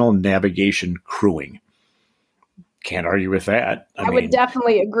exceptional navigation crewing. Can't argue with that. I would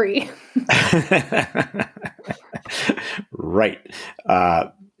definitely agree. Right.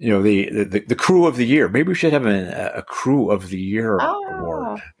 The crew of the year. Maybe we should have a crew of the year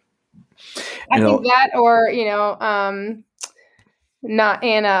award. I think that, or not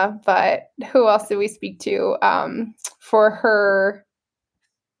Anna, but who else did we speak to for her?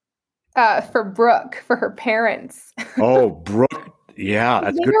 For Brooke, for her parents. Oh, Brooke. Yeah,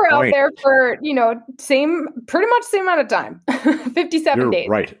 that's a good point. They were out there for, pretty much same amount of time, 57 days.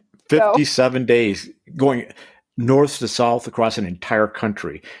 Right. 57 days going north to south across an entire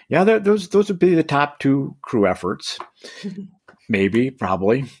country. Yeah, those would be the top 2 crew efforts. Maybe,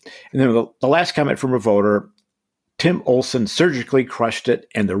 probably. And then the last comment from a voter, Tim Olson surgically crushed it,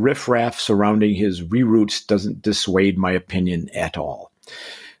 and the riffraff surrounding his reroutes doesn't dissuade my opinion at all.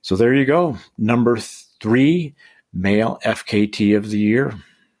 So there you go. Number 3, male FKT of the year.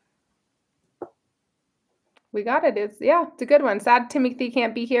 We got it. It's a good one. Sad Timothy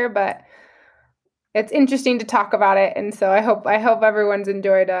can't be here, but it's interesting to talk about it. And so I hope everyone's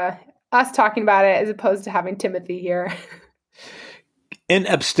enjoyed us talking about it as opposed to having Timothy here. In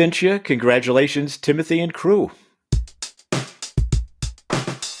absentia, congratulations, Timothy and crew.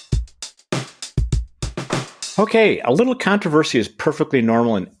 Okay, a little controversy is perfectly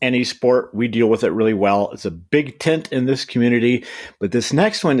normal in any sport. We deal with it really well. It's a big tent in this community, but this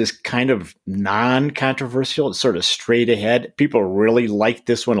next one is kind of non-controversial. It's sort of straight ahead. People really like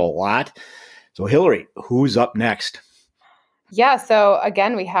this one a lot. So Hillary, who's up next? Yeah, so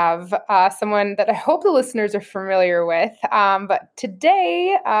again, we have someone that I hope the listeners are familiar with. But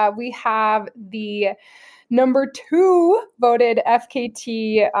today we have the number 2 voted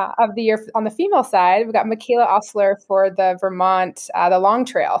FKT of the year on the female side. We've got Michaela Osler for the Vermont, the Long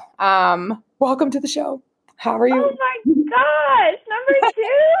Trail. Welcome to the show. How are you? Oh my gosh, number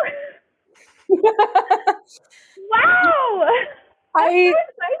 2! Wow! That's so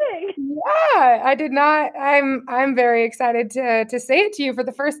exciting. Yeah, I did not. I'm very excited to say it to you for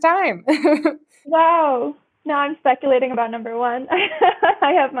the first time. Wow. Now I'm speculating about number 1.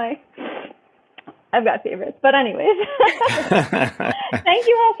 I've got favorites, but anyways. Thank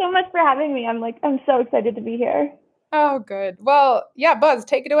you all so much for having me. I'm so excited to be here. Oh, good. Well, yeah, Buzz,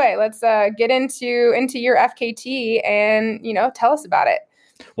 take it away. Let's get into your FKT and, tell us about it.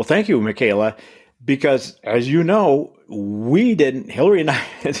 Well, thank you, Michaela, because as you know, we didn't, Hillary and I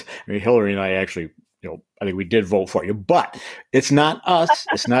actually, I think we did vote for you, but it's not us.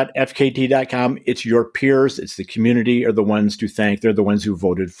 It's not FKT.com. It's your peers. It's the community are the ones to thank. They're the ones who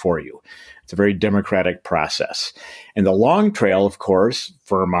voted for you. It's a very democratic process. And the Long Trail, of course,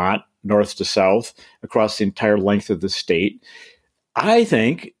 Vermont, north to south, across the entire length of the state. I'm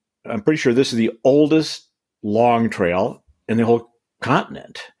pretty sure this is the oldest long trail in the whole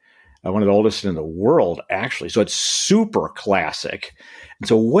continent. One of the oldest in the world, actually. So it's super classic. And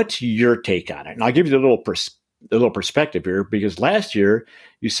so what's your take on it? And I'll give you the little perspective here, because last year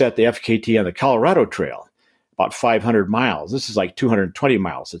you set the FKT on the Colorado Trail, about 500 miles. This is like 220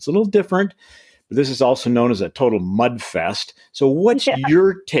 miles. It's a little different, but this is also known as a total mud fest. So what's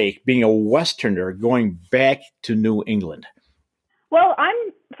your take, being a Westerner, going back to New England? Well, I'm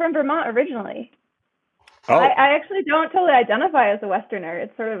from Vermont originally. Oh. I actually don't totally identify as a Westerner.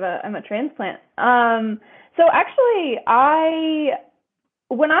 It's sort of I'm a transplant. So actually,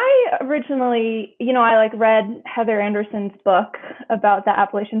 when I originally, I read Heather Anderson's book about the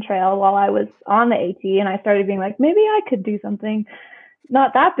Appalachian Trail while I was on the AT, and I started being like, maybe I could do something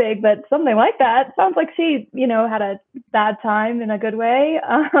not that big, but something like that. Sounds like she, had a bad time in a good way.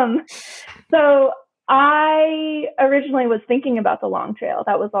 So I originally was thinking about the Long Trail.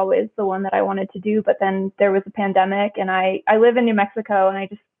 That was always the one that I wanted to do, but then there was a pandemic, and I live in New Mexico, and I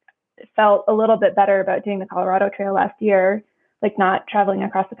just felt a little bit better about doing the Colorado Trail last year, like not traveling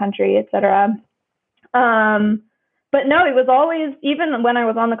across the country, etc. But no, it was always, even when I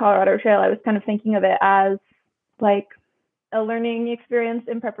was on the Colorado Trail, I was kind of thinking of it as like a learning experience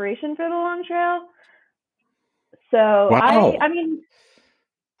in preparation for the long trail. So wow. I mean,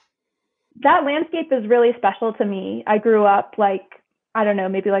 that landscape is really special to me. I grew up like, I don't know,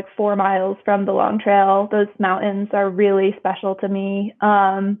 maybe like 4 miles from the long trail. Those mountains are really special to me.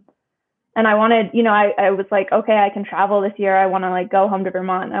 And I wanted, I was like, okay, I can travel this year. I want to like go home to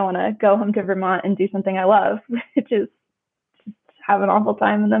Vermont. I want to go home to Vermont and do something I love, which is just have an awful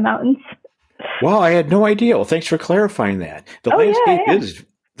time in the mountains. Wow, I had no idea. Well, thanks for clarifying that. The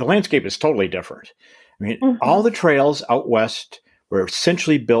landscape is totally different. I mean, all the trails out west were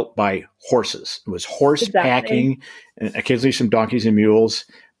essentially built by horses. It was horse packing, and occasionally some donkeys and mules.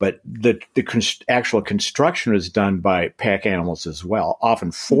 But the actual construction was done by pack animals as well,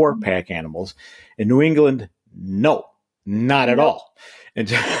 often 4 pack animals. In New England, no, not at all. And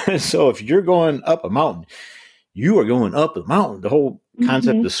so if you're going up a mountain, you are going up a mountain. The whole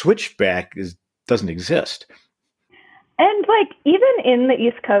concept of switchback doesn't exist. And like even in the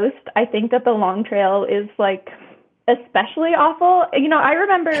East Coast, I think that the long trail is like especially awful. I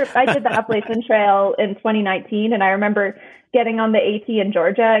remember I did the Appalachian Trail in 2019, and I remember getting on the AT in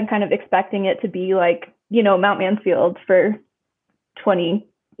Georgia and kind of expecting it to be like, Mount Mansfield for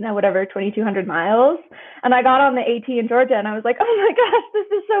 2,200 miles. And I got on the AT in Georgia and I was like, oh my gosh, this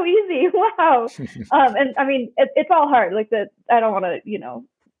is so easy. Wow. And I mean, it's all hard. Like I don't want to,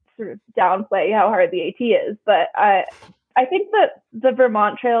 sort of downplay how hard the AT is, but I think that the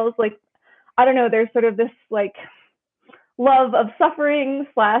Vermont trails, like, I don't know, there's sort of this like love of suffering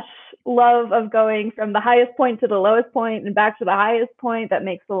 / love of going from the highest point to the lowest point and back to the highest point that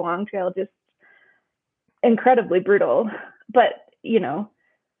makes the long trail just incredibly brutal. But,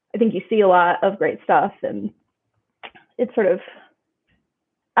 I think you see a lot of great stuff, and it's sort of,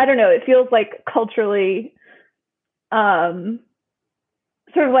 I don't know, it feels like culturally,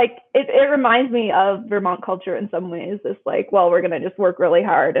 sort of like it reminds me of Vermont culture in some ways. It's like, well, we're going to just work really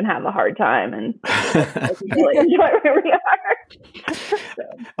hard and have a hard time and really enjoy where we are. So.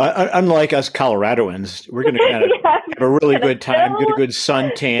 Unlike us Coloradoans, we're going to kind of have a really good time, get a good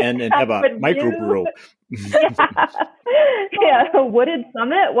suntan, and have a microbrew. A wooded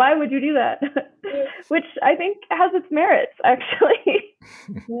summit. Why would you do that? Which I think has its merits, actually.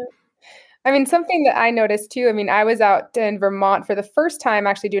 I mean, something that I noticed too, I mean, I was out in Vermont for the first time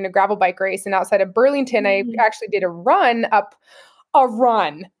actually doing a gravel bike race, and outside of Burlington, I actually did a run.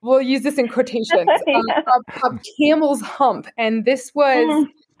 We'll use this in quotations, up Camel's Hump. And this was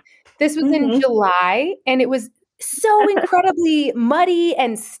in July, and it was so incredibly muddy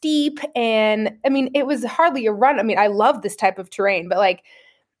and steep. And I mean, it was hardly a run. I mean, I love this type of terrain, but like,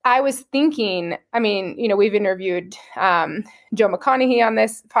 I was thinking, I mean, we've interviewed Joe McConaughey on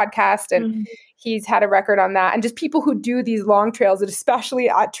this podcast, and he's had a record on that. And just people who do these long trails, especially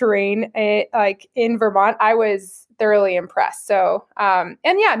at terrain, like in Vermont, I was thoroughly impressed. So,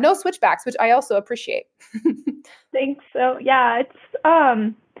 no switchbacks, which I also appreciate. Thanks. So, yeah, it's, I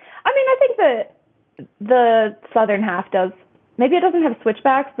mean, I think that the southern half does, maybe it doesn't have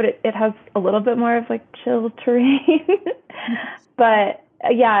switchbacks, but it has a little bit more of like chill terrain. But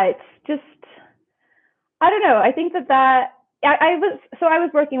yeah, it's just, I don't know. I think that I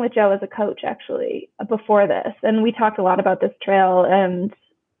was working with Joe as a coach actually before this, and we talked a lot about this trail and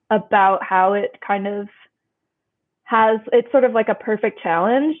about how it kind of it's sort of like a perfect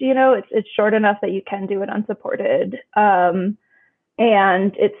challenge. It's short enough that you can do it unsupported. And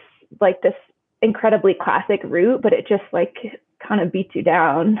it's like this incredibly classic route, but it just like kind of beats you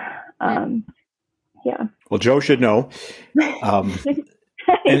down. Yeah. Well, Joe should know. He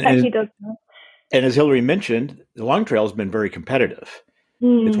does know. And as Hillary mentioned, the long trail has been very competitive.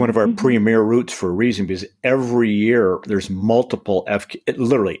 It's one of our premier routes for a reason, because every year there's multiple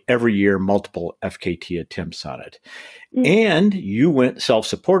every year multiple FKT attempts on it. And you went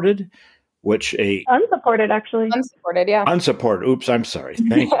self-supported, which unsupported, actually. Unsupported, yeah. Unsupported. Oops, I'm sorry.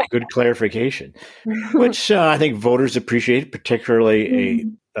 Thank you. Good clarification. Which I think voters appreciate,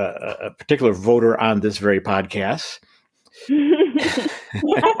 particularly a particular voter on this very podcast.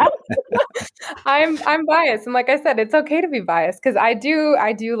 I'm biased, and like I said, it's okay to be biased, because I do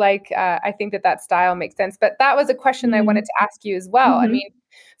like I think that style makes sense. But that was a question I wanted to ask you as well. I mean,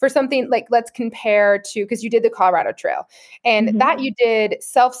 for something like, let's compare to, because you did the Colorado Trail, and that you did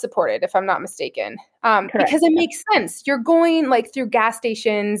self-supported, if I'm not mistaken, because it makes sense. You're going like through gas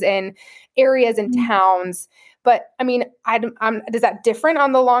stations and areas and towns. But I mean, is that different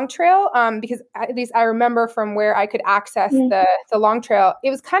on the long trail? Because at least I remember from where I could access the long trail, it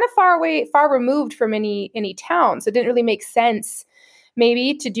was kind of far removed from any town. So it didn't really make sense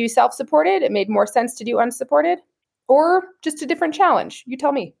maybe to do self-supported. It made more sense to do unsupported, or just a different challenge. You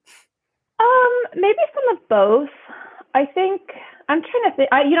tell me. Maybe some of both. I think I'm trying to think.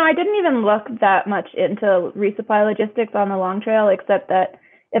 I didn't even look that much into resupply logistics on the long trail, except that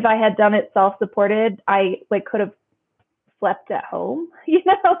if I had done it self-supported, I could have slept at home.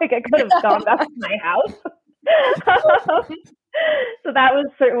 I could have gone back to my house. So that was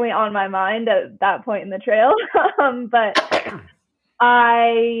certainly on my mind at that point in the trail. But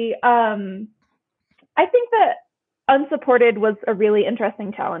I think that unsupported was a really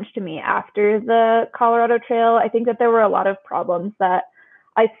interesting challenge to me after the Colorado Trail. I think that there were a lot of problems that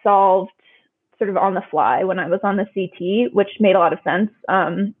I solved sort of on the fly when I was on the CT, which made a lot of sense.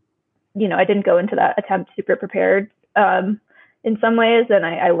 I didn't go into that attempt super prepared in some ways, and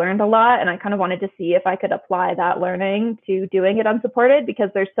I learned a lot, and I kind of wanted to see if I could apply that learning to doing it unsupported, because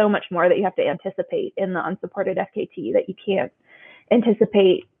there's so much more that you have to anticipate in the unsupported FKT that you can't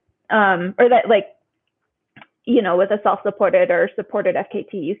anticipate, or that with a self-supported or supported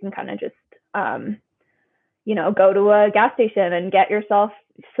FKT, you can kind of just, go to a gas station and get yourself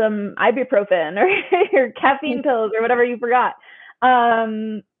some ibuprofen or your caffeine pills or whatever you forgot.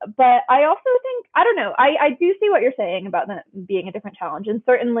 But I also think, I don't know, I do see what you're saying about that being a different challenge. And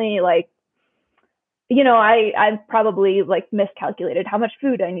certainly I probably miscalculated how much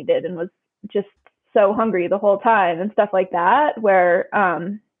food I needed and was just so hungry the whole time and stuff like that, where,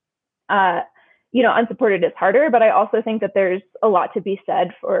 unsupported is harder, but I also think that there's a lot to be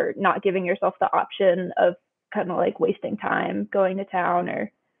said for not giving yourself the option of kind of wasting time going to town,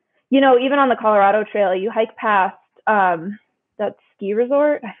 or, even on the Colorado Trail, you hike past that ski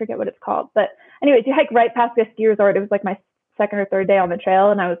resort. I forget what it's called, but anyways, you hike right past this ski resort. It was my second or third day on the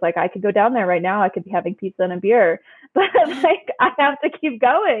trail, and I was like, I could go down there right now. I could be having pizza and a beer, but I have to keep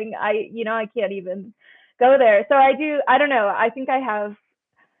going. I can't even go there. So I don't know. I think I have,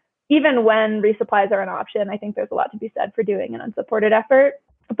 even when resupplies are an option, I think there's a lot to be said for doing an unsupported effort.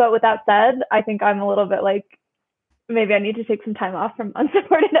 But with that said, I think I'm a little bit maybe I need to take some time off from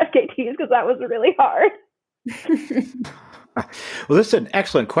unsupported FKTs, because that was really hard. Well, this is an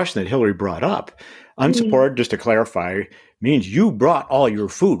excellent question that Hillary brought up. Unsupported, just to clarify, means you brought all your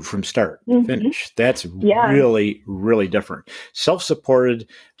food from start to finish. That's really, really different. Self-supported,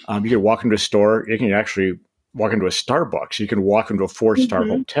 you can walk into a store. You can actually walk into a Starbucks. You can walk into a 4-star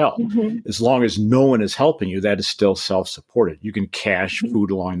hotel. As long as no one is helping you, that is still self-supported. You can cache food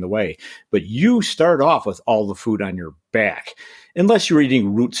along the way. But you start off with all the food on your back, unless you're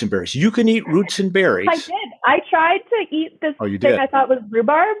eating roots and berries. You can eat roots and berries. I did. I tried to eat this thing I thought was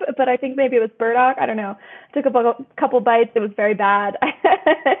rhubarb, but I think maybe it was burdock. I don't know. Took a couple bites. It was very bad.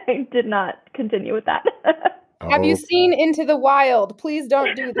 I did not continue with that. Have you seen Into the Wild? Please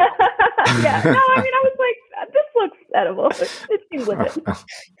don't do that. Yeah. No, I mean, I was like, this looks edible. It seems legit. But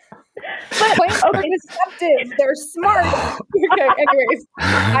plants are deceptive. They're smart. Okay, anyways,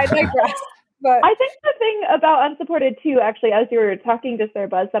 I digress. But I think the thing about unsupported too, actually, as you were talking just there,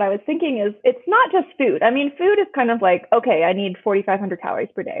 Buzz, that I was thinking is it's not just food. I mean, food is kind of okay, I need 4,500 calories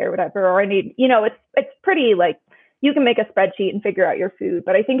per day or whatever, or I need, it's pretty you can make a spreadsheet and figure out your food.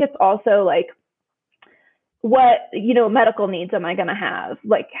 But I think it's also what, medical needs am I going to have?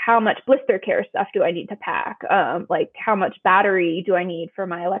 How much blister care stuff do I need to pack? How much battery do I need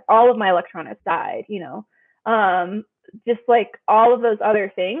for all of my electronics died, just all of those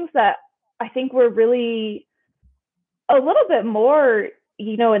other things that I think were really a little bit more,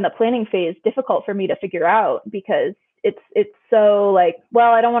 in the planning phase, difficult for me to figure out, because it's so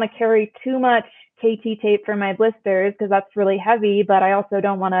well, I don't want to carry too much KT tape for my blisters because that's really heavy, but I also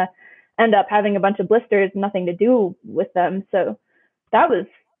don't want to end up having a bunch of blisters, nothing to do with them. So that was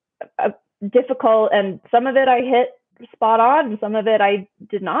difficult, and some of it I hit spot on, and some of it I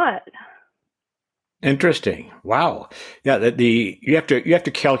did not. Interesting. Wow. Yeah, you have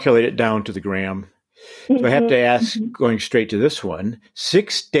to calculate it down to the gram. So I have to ask, going straight to this one,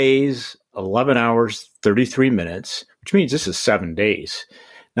 6 days, 11 hours, 33 minutes, which means this is 7 days.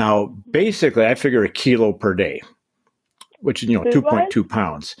 Now, basically, I figure a kilo per day, which is 2.2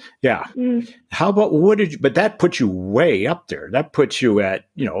 pounds. Yeah. How about but that puts you way up there. That puts you at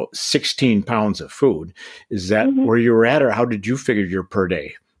 16 pounds of food. Is that where you were at, or how did you figure your per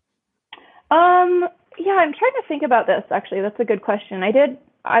day? Yeah, I'm trying to think about this, actually. That's a good question.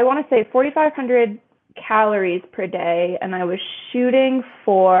 I want to say 4,500 calories per day, and I was shooting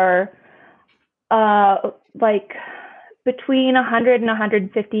for between 100 and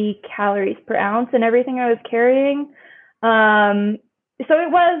 150 calories per ounce in everything I was carrying. So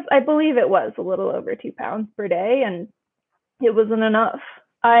it was, I believe it was a little over 2 pounds per day, and it wasn't enough.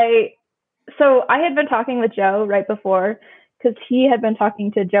 So I had been talking with Joe right before, because he had been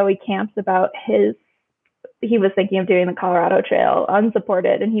talking to Joey Camps about he was thinking of doing the Colorado Trail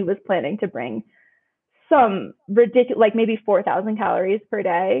unsupported, and he was planning to bring some ridiculous, like maybe 4,000 calories per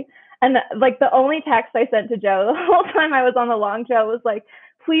day. And the only text I sent to Joe the whole time I was on the long trail was like,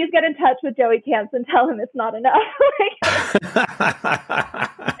 please get in touch with Joey Camps and tell him it's not enough.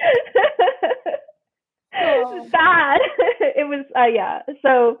 Bad. It was, yeah.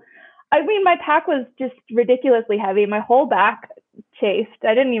 So, I mean, my pack was just ridiculously heavy. My whole back chafed.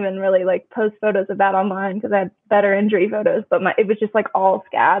 I didn't even really post photos of that online because I had better injury photos, but it was just all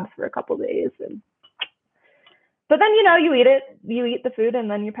scabs for a couple of days. But then, you eat the food and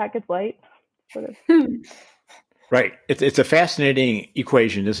then your pack gets light. Sort of. Right. It's a fascinating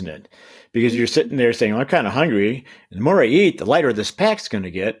equation, isn't it? Because you're sitting there saying, well, I'm kind of hungry. And the more I eat, the lighter this pack's going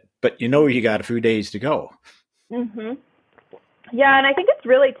to get. But you got a few days to go. Mm-hmm. Yeah, and I think it's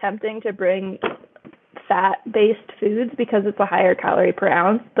really tempting to bring fat-based foods because it's a higher calorie per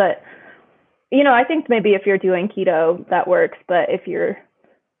ounce. But, I think maybe if you're doing keto, that works. But if you're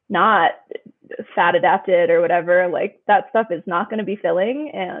not fat adapted or whatever, that stuff is not going to be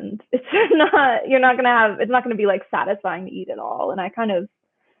filling, and it's not going to be satisfying to eat at all. And I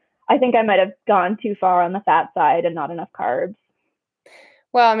think I might have gone too far on the fat side and not enough carbs.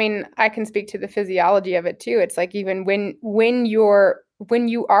 Well, I mean, I can speak to the physiology of it too. It's even when you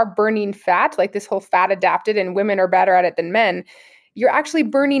are burning fat, this whole fat adapted, and women are better at it than men, you're actually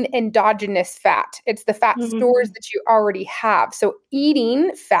burning endogenous fat. It's the fat stores that you already have. So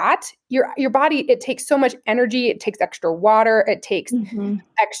eating fat, your body, it takes so much energy. It takes extra water. It takes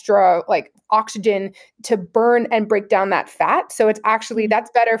extra oxygen to burn and break down that fat. So it's actually,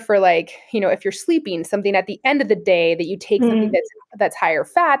 that's better for if you're sleeping, something at the end of the day that you take something that's higher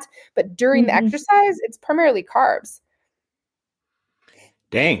fat, but during the exercise, it's primarily carbs.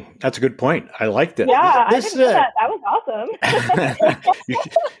 Dang, that's a good point. I liked it. Yeah, I didn't know that. That was awesome.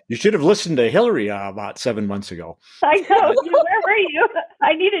 You should have listened to Hillary about 7 months ago. I know. Where were you?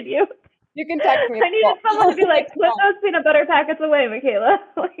 I needed you. You can text me. I needed someone to be put those peanut butter packets away, Michaela.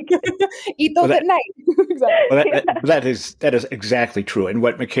 Eat those at night. Exactly. That is exactly true. And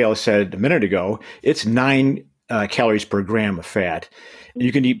what Michaela said a minute ago, it's 9 calories per gram of fat. And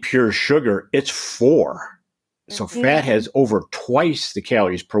you can eat pure sugar. It's 4. So fat has over twice the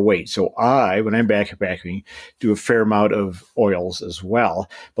calories per weight. So when I'm backpacking, do a fair amount of oils as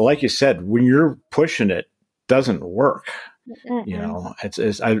well. But like you said, when you're pushing it, doesn't work.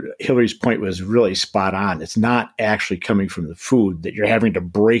 Hillary's point was really spot on. It's not actually coming from the food that you're having to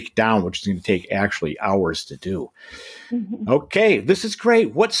break down, which is going to take actually hours to do. Okay, this is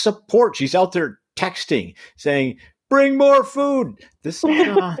great. What support? She's out there texting, saying, bring more food. This is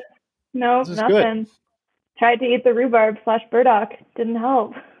no, this is nothing. Good. Tried to eat the rhubarb / burdock. Didn't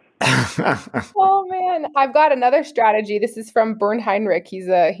help. Oh man, I've got another strategy. This is from Bernd Heinrich. He's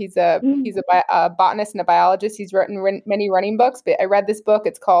a botanist and a biologist. He's written many running books, but I read this book.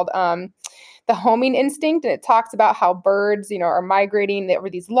 It's called The Homing Instinct, and it talks about how birds, are migrating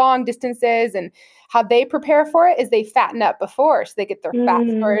over these long distances, and how they prepare for it is they fatten up before, so they get their fat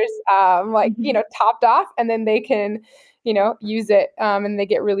stores topped off, and then they can use it, and they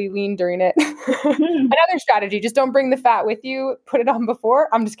get really lean during it. Another strategy, just don't bring the fat with you. Put it on before.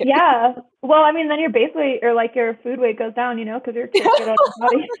 I'm just kidding. Yeah. Well, I mean, then your base weight or your food weight goes down, because you're taking it out of your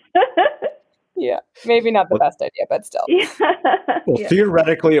body. Yeah. Maybe not the best idea, but still. Well,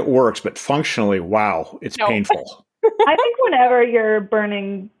 theoretically it works, but functionally, wow, it's painful. I think whenever you're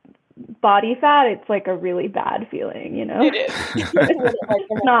burning body fat, it's a really bad feeling, It is.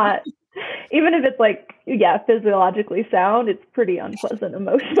 It's not. Even if it's physiologically sound, it's pretty unpleasant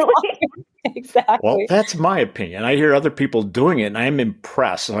emotionally. Exactly. Well, that's my opinion. I hear other people doing it, and I'm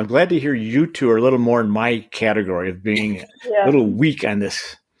impressed. So I'm glad to hear you two are a little more in my category of being a little weak on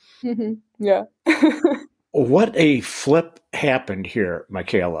this. Mm-hmm. Yeah. What a flip happened here,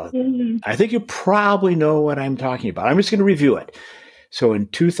 Michaela. I think you probably know what I'm talking about. I'm just going to review it. So in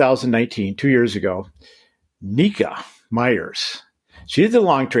 2019, 2 years ago, Nika Myers, she did the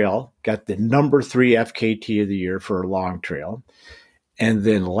long trail, got the number 3 FKT of the year for a long trail. And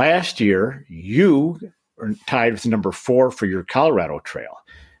then last year, you were tied with number 4 for your Colorado trail.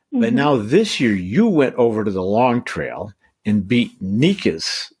 But now this year, you went over to the long trail and beat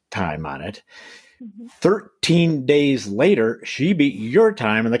Nika's time on it. 13 days later, she beat your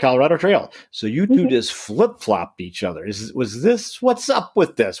time in the Colorado trail. So you two just flip-flopped each other. What's up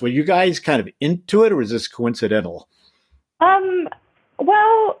with this? Were you guys kind of into it, or was this coincidental?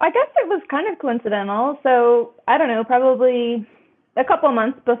 Well, I guess it was kind of coincidental. So I don't know, probably a couple of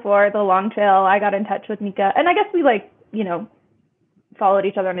months before the long trail, I got in touch with Nika, and I guess we followed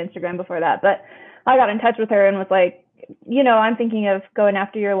each other on Instagram before that, but I got in touch with her and was like, I'm thinking of going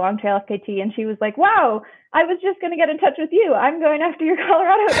after your long trail FKT. And she was like, wow, I was just going to get in touch with you. I'm going after your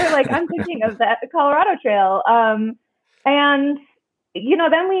Colorado. Or like, I'm thinking of that Colorado trail. And,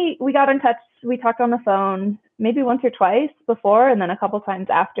 then we got in touch. We talked on the phone maybe once or twice before, and then a couple times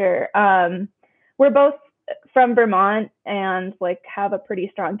after. We're both from Vermont and like have a pretty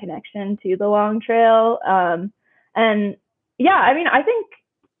strong connection to the long trail. And yeah, I mean, I think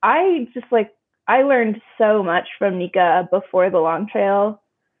I learned so much from Nika before the long trail.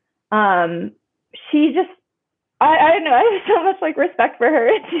 She just, I don't know, I have so much like respect for her.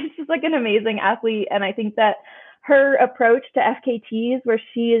 She's just like an amazing athlete. And I think that her approach to FKTs, where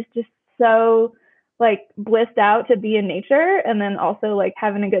she is just so like blissed out to be in nature, and then also like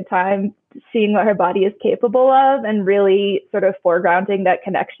having a good time seeing what her body is capable of, and really sort of foregrounding that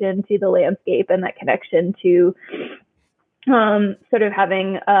connection to the landscape and that connection to sort of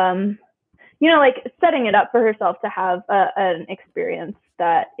having, like setting it up for herself to have an experience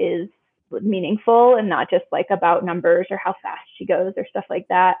that is meaningful and not just like about numbers or how fast she goes or stuff like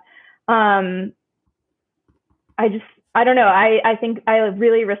that. I don't know. I think I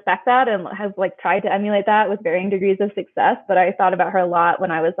really respect that and have like tried to emulate that with varying degrees of success. But I thought about her a lot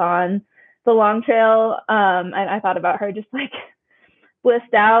when I was on the long trail. And I thought about her just like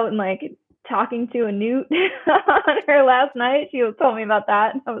blissed out and like talking to a newt on her last night. She told me about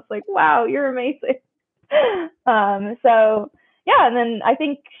that, and I was like, wow, you're amazing. So yeah, and then I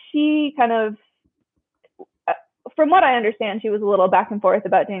think she kind of, from what I understand, she was a little back and forth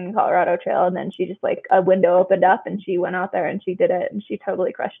about doing the Colorado Trail, and then she just like a window opened up and she went out there and she did it, and she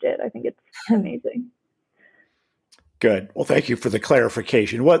totally crushed it. I think it's amazing. Good. Well, thank you for the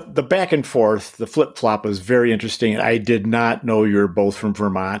clarification. What the back and forth, the flip flop was very interesting. I did not know you're both from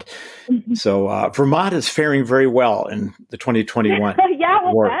Vermont. Mm-hmm. So Vermont is faring very well in the 2021.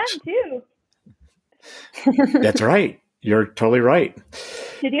 Yeah, well, Ben too. That's right. You're totally right.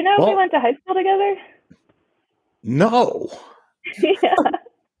 Did you know we went to high school together? No. Yeah.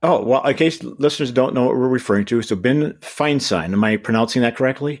 Oh, well, in case listeners don't know what we're referring to, so Ben Feinstein, am I pronouncing that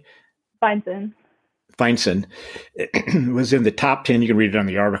correctly? Feinstein was in the top 10. You can read it on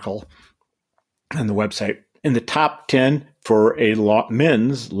the article on the website. In the top 10 for a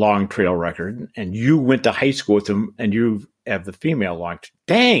men's long trail record. And you went to high school with him, and you have the female long trail.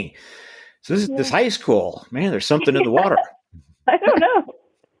 Dang. So this high school, man, there's something in the water. I don't know.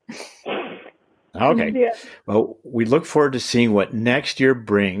 Okay. Yeah. Well, we look forward to seeing what next year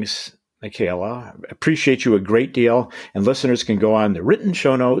brings, Michaela. Appreciate you a great deal. And listeners can go on the written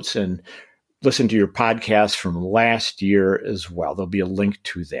show notes and listen to your podcast from last year as well. There'll be a link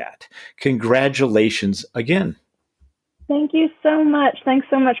to that. Congratulations again. Thank you so much. Thanks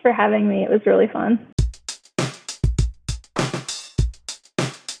so much for having me. It was really fun.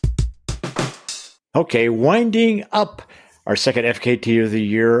 Okay, winding up our second FKT of the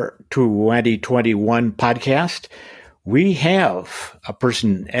year 2021 podcast, we have a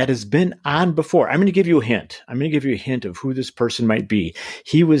person that has been on before. I'm going to give you a hint. Of who this person might be.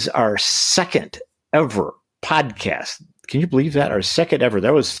 He was our second ever podcast. Can you believe that? Our second ever.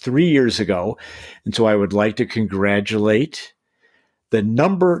 That was 3 years ago. And so I would like to congratulate the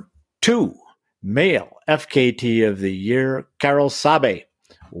number 2 male FKT of the year, Karel Sabe.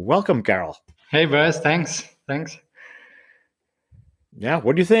 Welcome, Karel. Hey, Buzz. Thanks. Yeah,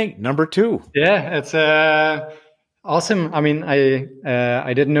 what do you think? Number 2. Yeah, it's awesome. I mean,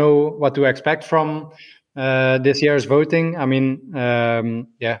 I didn't know what to expect from this year's voting. I mean,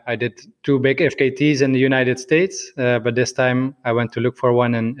 I did 2 big FKTs in the United States, but this time I went to look for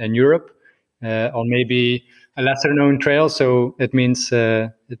one in Europe on maybe a lesser known trail. So it means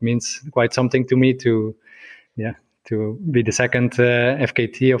quite something to me to be the second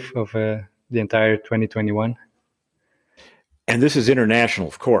FKT of the entire 2021. And this is international,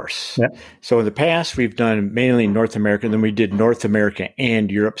 of course. Yeah. So in the past, we've done mainly North America, and then we did North America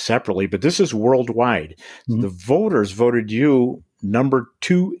and Europe separately, but this is worldwide. Mm-hmm. The voters voted you number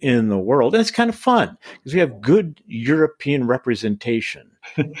 2 in the world. And it's kind of fun because we have good European representation.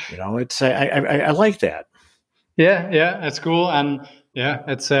 It's I like that. Yeah, it's cool. And yeah,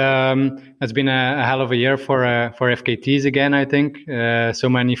 it's been a hell of a year for FKTs again, I think. So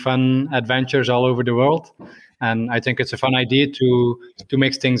many fun adventures all over the world. And I think it's a fun idea to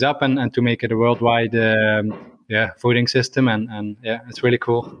mix things up and to make it a worldwide voting system. And it's really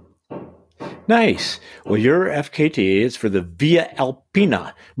cool. Nice. Well, your FKT is for the Via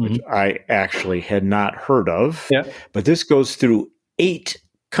Alpina, which I actually had not heard of. Yeah. But this goes through 8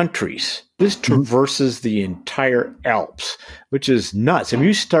 countries. This traverses the entire Alps, which is nuts. I mean,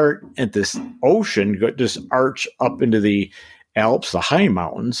 you start at this ocean, just arch up into the Alps, the high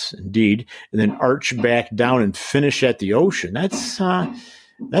mountains, indeed, and then arch back down and finish at the ocean. That's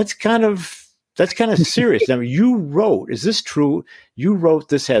kind of serious. I mean, you wrote, is this true? You wrote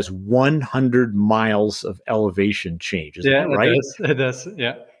this has 100 miles of elevation change. Is that right? It does.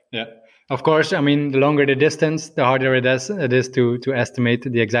 Yeah. Of course, I mean, the longer the distance, the harder it is to estimate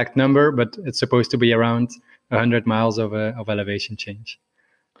the exact number, but it's supposed to be around 100 miles of elevation change.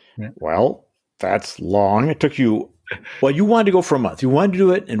 Yeah. Well, that's long. It took you, you wanted to go for a month. You wanted to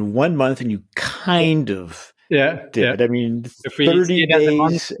do it in 1 month, and you kind of did. Yeah. I mean, if we 30 days. A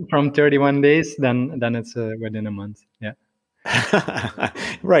month from 31 days, then it's within a month. Yeah.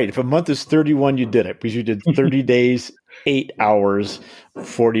 Right. If a month is 31, you did it because you did 30 days, 8 hours,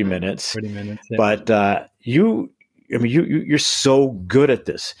 40 minutes. 40 minutes. Yeah. But you're so good at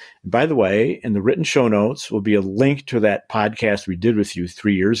this. And by the way, in the written show notes will be a link to that podcast we did with you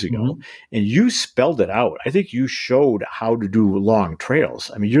 3 years ago. And you spelled it out. I think you showed how to do long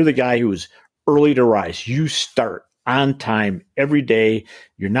trails. I mean, you're the guy who was early to rise. You start on time every day.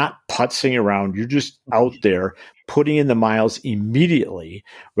 You're not putzing around. You're just out there putting in the miles immediately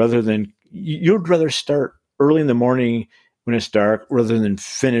rather than you'd rather start early in the morning when it's dark rather than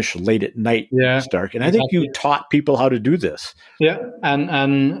finish late at night when it's dark. And I think you taught people how to do this. Yeah.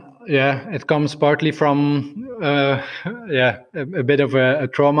 And it comes partly from, a bit of a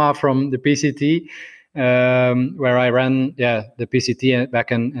trauma from the PCT, where I ran, the PCT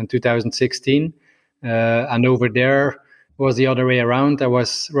back in 2016. And over there was the other way around. I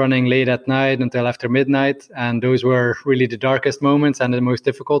was running late at night until after midnight, and those were really the darkest moments and the most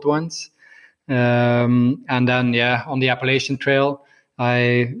difficult ones. And then, on the Appalachian Trail,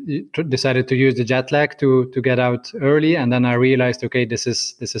 I decided to use the jet lag to get out early, and then I realized, okay, this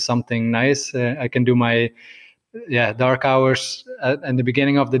is something nice. I can do my dark hours in the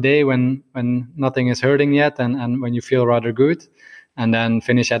beginning of the day when nothing is hurting yet, and when you feel rather good, and then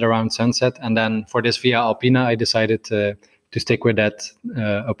finish at around sunset. And then for this Via Alpina, I decided to stick with that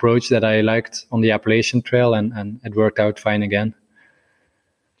approach that I liked on the Appalachian Trail, and it worked out fine again.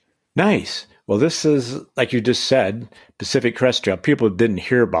 Nice. Well, this is, like you just said, Pacific Crest Trail. People didn't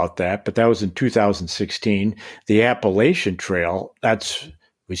hear about that, but that was in 2016. The Appalachian Trail,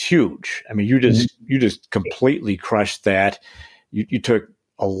 was huge. I mean, you just completely crushed that. You took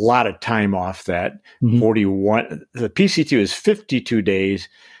a lot of time off that. 41. The PCT was 52 days.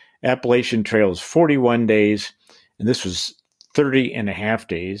 Appalachian Trail is 41 days, and this was 30 and a half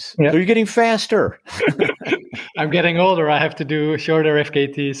days. So you're getting faster. I'm getting older. I have to do shorter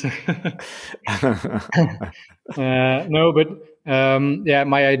FKTs.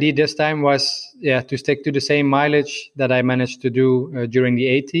 My idea this time was to stick to the same mileage that I managed to do during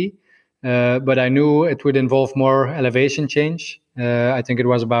the AT. But I knew it would involve more elevation change. I think it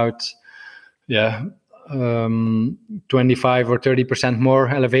was about 25 or 30% more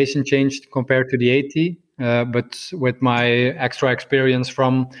elevation change compared to the AT. But with my extra experience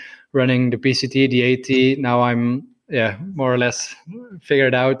from running the PCT, the AT, now I'm more or less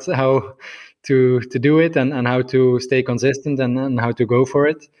figured out how to do it and how to stay consistent and how to go for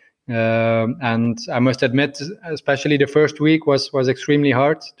it. And I must admit, especially the first week was extremely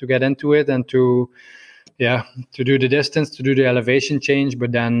hard to get into it and to do the distance, to do the elevation change.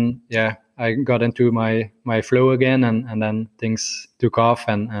 But then, I got into my flow again, and then things took off,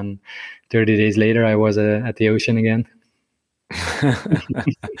 and 30 days later, I was at the ocean again.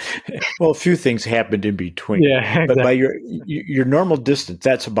 Well, a few things happened in between. Yeah, exactly. But by your normal distance,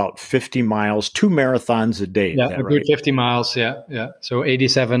 that's about 50 miles, 2 marathons a day. Yeah, a good 50 miles. Yeah. So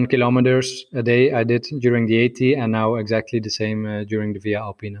 87 kilometers a day I did during the AT, and now exactly the same during the Via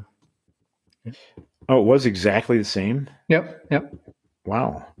Alpina. Yeah. Oh, it was exactly the same? Yep.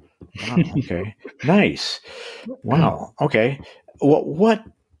 Wow. Okay. Nice. Wow. Okay. What?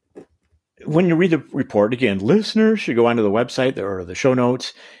 When you read the report, again, listeners should go onto the website or the show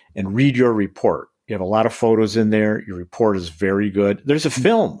notes and read your report. You have a lot of photos in there. Your report is very good. There's a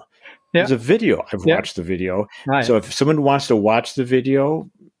film. Yeah. There's a video. I've watched the video. Right. So if someone wants to watch the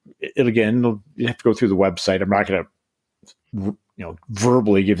video, you have to go through the website. I'm not going to,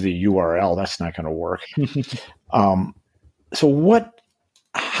 verbally give the URL. That's not going to work.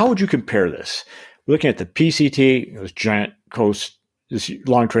 How would you compare this? We're looking at the PCT, this giant coast, this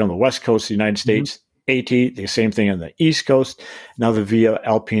long trail on the west coast of the United States, AT, the same thing on the east coast. Now the Via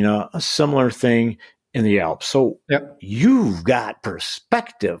Alpina, a similar thing in the Alps. So you've got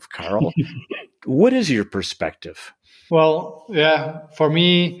perspective, Carl. What is your perspective? Well, for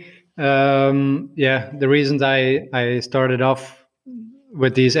me, the reasons I started off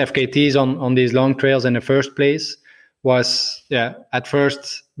with these FKTs on these long trails in the first place was, at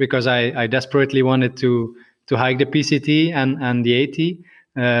first because I desperately wanted to hike the PCT and the AT,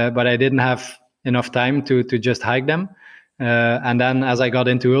 but I didn't have enough time to just hike them. And then as I got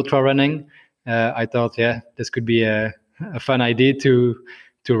into ultra running, I thought, this could be a fun idea to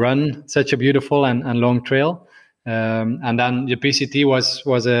run such a beautiful and long trail. And then the PCT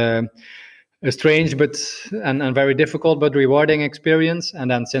was a strange and very difficult but rewarding experience.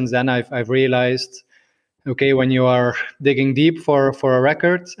 And then since then, I've realized, okay, when you are digging deep for a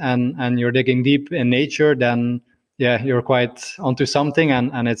record and you're digging deep in nature, then you're quite onto something,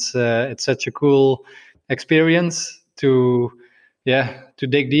 and it's such a cool experience to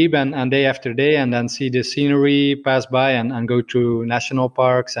dig deep and day after day, and then see the scenery pass by and go through national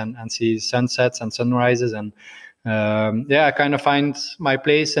parks and see sunsets and sunrises. And I kind of find my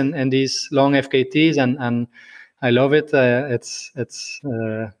place in these long FKTs, and I love it. It's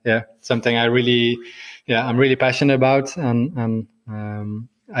something I'm really passionate about, and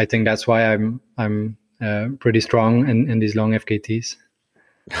I think that's why I'm pretty strong in these long FKTs.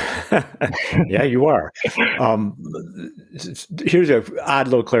 Yeah, you are. Here's an odd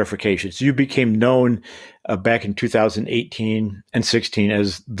little clarification. So you became known back in 2018 and 16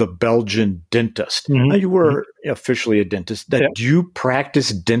 as the Belgian dentist. Mm-hmm. Now, you were officially a dentist. Do you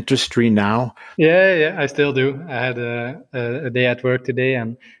practice dentistry now? Yeah, I still do. I had a day at work today,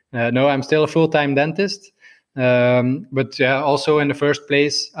 and no, I'm still a full-time dentist. But also in the first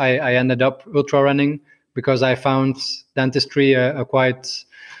place, I ended up ultra running because I found dentistry a quite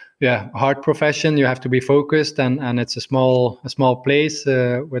hard profession. You have to be focused, and it's a small place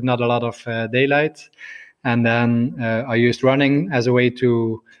with not a lot of daylight. And then I used running as a way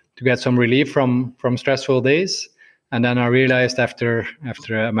to get some relief from stressful days. And then I realized after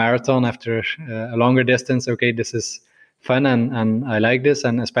a marathon, after a longer distance, okay, this is fun and I like this,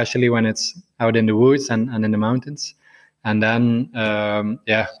 and especially when it's out in the woods and in the mountains. And then,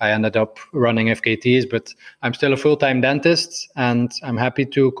 I ended up running FKTs, but I'm still a full-time dentist, and I'm happy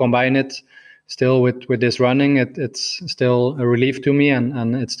to combine it still with this running. It's still a relief to me,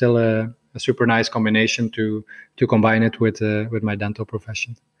 and it's still a super nice combination to combine it with my dental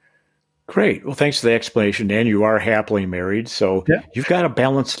profession. Great. Well, thanks for the explanation, Dan. You are happily married, so you've got a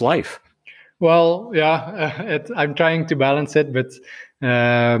balanced life. Well, I'm trying to balance it, but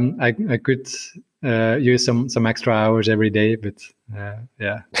I could use some extra hours every day, but right.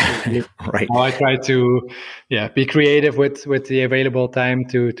 Now I try to be creative with the available time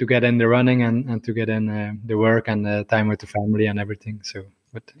to get in the running and to get in the work and the time with the family and everything. So,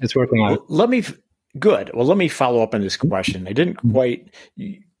 but it's working out. Let me follow up on this question.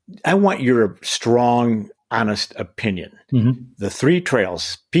 I want your strong, honest opinion. Mm-hmm. The three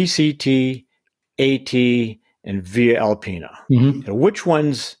trails: PCT, AT, and Via Alpina. Mm-hmm. Which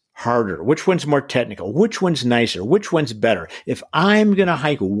one's harder? Which one's more technical? Which one's nicer? Which one's better? If I'm going to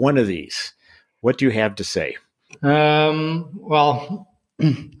hike one of these, what do you have to say? Well,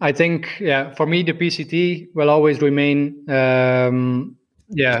 I think, for me, the PCT will always remain, my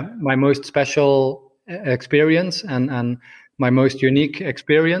most special experience and my most unique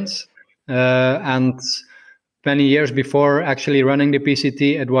experience. And many years before actually running the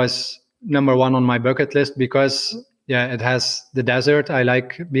PCT, it was number one on my bucket list because it has the desert. I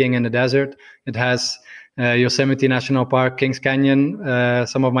like being in the desert. It has Yosemite National Park, Kings Canyon,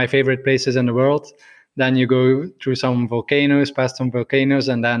 some of my favorite places in the world. Then you go through past some volcanoes,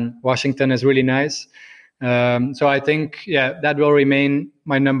 and then Washington is really nice. So I think, that will remain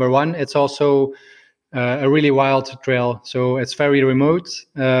my number one. It's also a really wild trail. So it's very remote,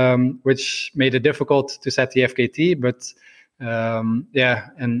 which made it difficult to set the FKT, but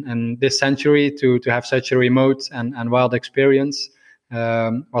in this century to have such a remote and wild experience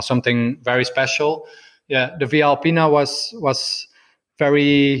was something very special. The Via Alpina was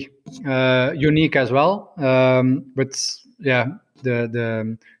very unique as well, but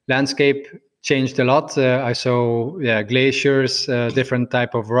the landscape changed a lot. I saw glaciers, different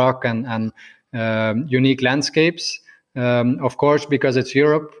type of rock and unique landscapes. Of course, because it's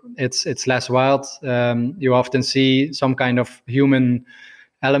Europe, it's less wild. You often see some kind of human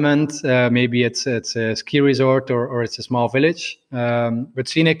element. Maybe it's a ski resort or it's a small village. But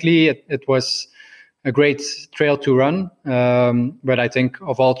scenically, it was a great trail to run. But I think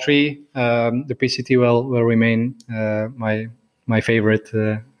of all three, the PCT will remain my favorite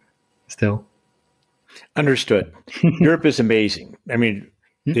still. Understood. Europe is amazing. I mean,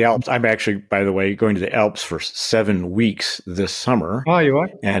 the Alps. I'm actually, by the way, going to the Alps for 7 weeks this summer. Oh, you are?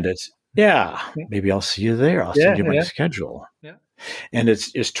 And maybe I'll see you there. I'll send you my schedule. Yeah. And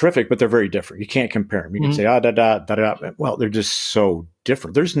it's terrific, but they're very different. You can't compare them. You can say, da. Well, they're just so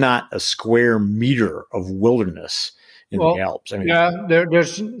different. There's not a square meter of wilderness in the Alps. I mean,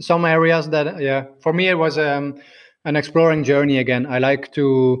 there's some areas that, for me, it was an exploring journey again. I like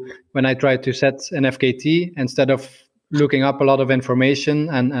to, when I try to set an FKT, instead of looking up a lot of information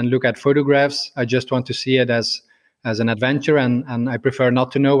and look at photographs, I just want to see it as an adventure, and I prefer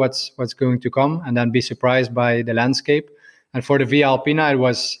not to know what's going to come and then be surprised by the landscape. And for the Via Alpina, it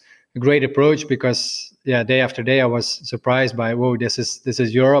was a great approach because day after day I was surprised by, whoa, this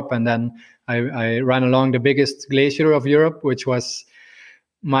is Europe. And then I ran along the biggest glacier of Europe, which was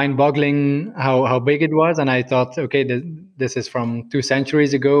mind-boggling how big it was. And I thought, okay, this is from 2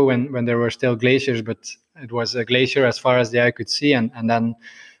 centuries ago when there were still glaciers, but it was a glacier as far as the eye could see. And then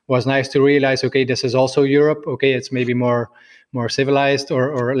was nice to realize, okay, this is also Europe. Okay, it's maybe more civilized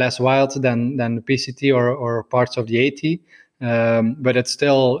or less wild than the PCT or parts of the AT, but it's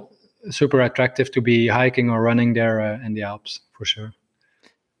still super attractive to be hiking or running there in the Alps for sure.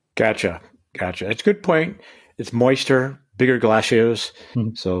 Gotcha. It's a good point. It's moister, bigger glaciers.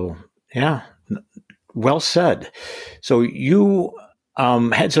 Mm-hmm. So yeah, well said. So you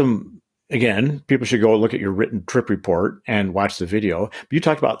had some. Again, people should go look at your written trip report and watch the video. You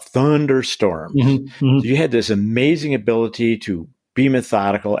talked about thunderstorms. Mm-hmm, mm-hmm. So you had this amazing ability to be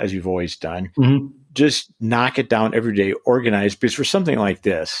methodical, as you've always done. Mm-hmm. Just knock it down every day, organize. Because for something like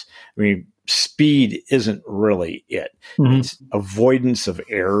this, I mean, speed isn't really it. Mm-hmm. It's avoidance of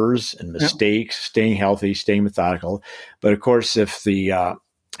errors and mistakes, staying healthy, staying methodical. But of course, if the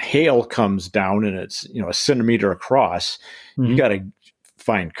hail comes down and it's a centimeter across, you got to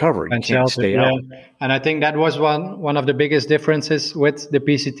find cover. You can't stay out. And I think that was one of the biggest differences with the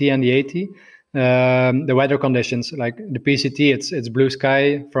PCT and the AT. The weather conditions, like the PCT, it's blue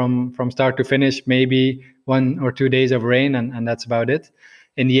sky from start to finish, maybe 1 or 2 days of rain, and that's about it.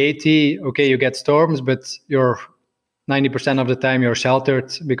 In the AT, okay, you get storms, but you're 90% of the time you're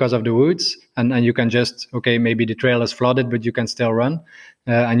sheltered because of the woods, and you can just, okay, maybe the trail is flooded, but you can still run,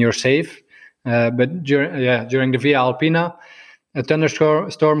 and you're safe. But during the Via Alpina, a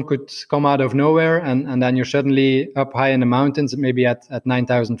thunderstorm could come out of nowhere, and then you're suddenly up high in the mountains, maybe at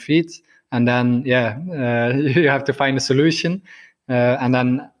 9,000 feet. And then, you have to find a solution. And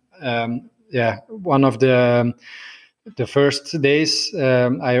then, one of the first days,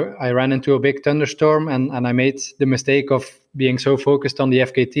 I ran into a big thunderstorm, and I made the mistake of being so focused on the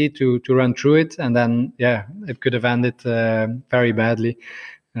FKT to run through it. And then, it could have ended very badly.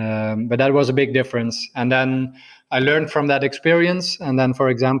 But that was a big difference. And then I learned from that experience. And then, for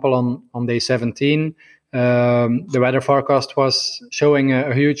example, on day 17, the weather forecast was showing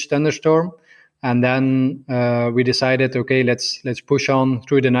a huge thunderstorm. And then we decided, okay, let's push on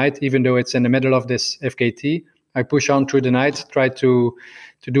through the night, even though it's in the middle of this FKT. I push on through the night, try to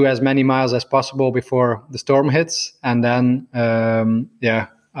do as many miles as possible before the storm hits. And then, I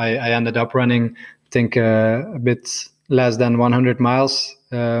ended up running, I think, a bit less than 100 miles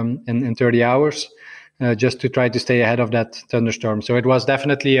in 30 hours. Just to try to stay ahead of that thunderstorm. So it was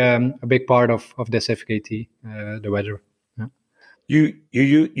definitely a big part of this FKT, the weather. Yeah.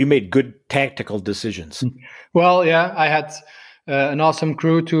 You made good tactical decisions. Well, I had an awesome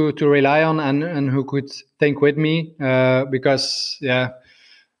crew to rely on and who could think with me because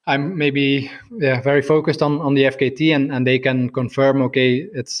I'm maybe very focused on the FKT and they can confirm, okay,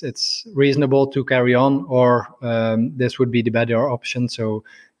 it's reasonable to carry on or this would be the better option. So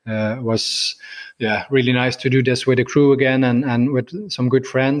it was really nice to do this with the crew again and with some good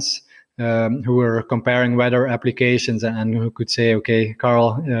friends who were comparing weather applications and who could say, okay,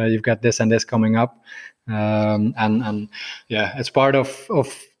 Carl, you've got this and this coming up. It's part of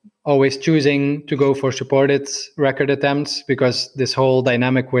always choosing to go for supported record attempts because this whole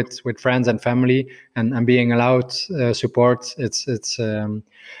dynamic with friends and family and being allowed support, it's a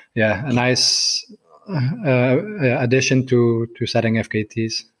nice addition to setting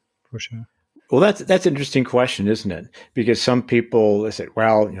FKTs. For sure. Well, that's an interesting question, isn't it? Because some people they say,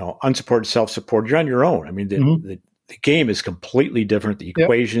 well, unsupported, self-support, you're on your own. I mean, the game is completely different. The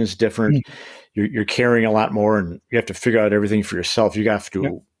equation is different. You're carrying a lot more, and you have to figure out everything for yourself. You have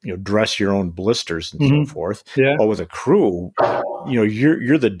to dress your own blisters and so forth. Yeah. But with a crew,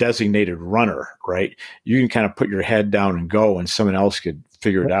 you're the designated runner, right? You can kind of put your head down and go, and someone else could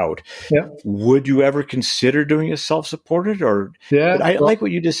figure it out. Yeah. Would you ever consider doing a self-supported or? Yeah. I like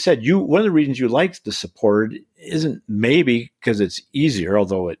what you just said. One of the reasons you liked the supported isn't maybe because it's easier,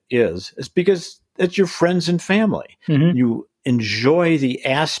 although it is. It's because it's your friends and family. Mm-hmm. You enjoy the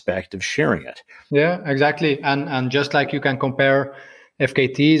aspect of sharing it. Yeah, exactly. And just like you can compare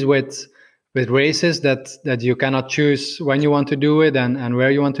FKTs with races that you cannot choose when you want to do it and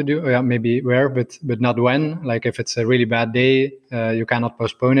where you want to do it, maybe where, but not when. Like if it's a really bad day, you cannot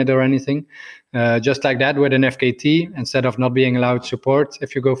postpone it or anything. Just like that with an FKT, instead of not being allowed support,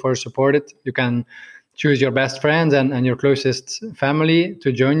 if you go for supported, you can choose your best friends and your closest family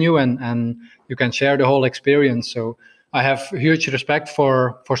to join you, and you can share the whole experience. So I have huge respect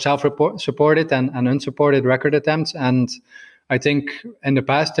for self-supported and unsupported record attempts. And I think in the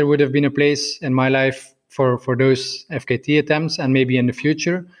past, there would have been a place in my life for those FKT attempts and maybe in the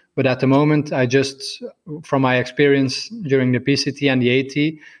future. But at the moment, I just, from my experience during the PCT and the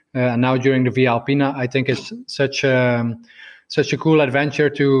AT, and now during the Via Alpina, I think it's such a cool adventure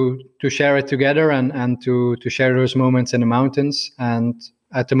to share it together and to share those moments in the mountains. And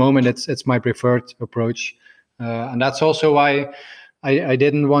at the moment, it's my preferred approach. And that's also why I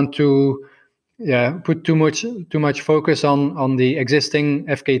didn't want to put too much focus on the existing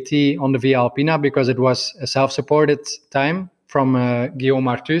FKT on the Via Alpina, because it was a self-supported time from Guillaume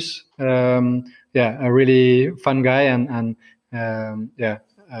Martus. A really fun guy and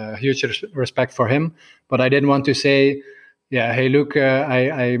huge respect for him. But I didn't want to say, hey, look,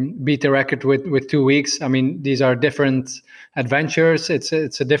 I beat the record with 2 weeks. I mean, these are different adventures. It's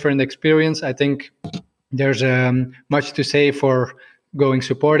a different experience. I think there's much to say for going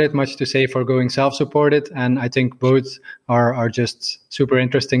supported, much to say for going self-supported, and I think both are just super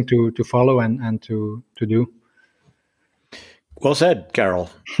interesting to follow and to do. Well said, Carol.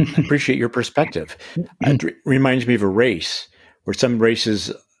 I appreciate your perspective. It reminds me of a race where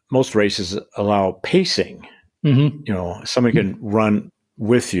most races allow pacing. Mm-hmm. Someone can run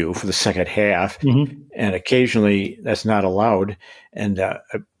with you for the second half, and occasionally that's not allowed. And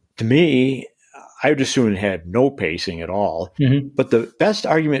to me, I would assume it had no pacing at all. Mm-hmm. But the best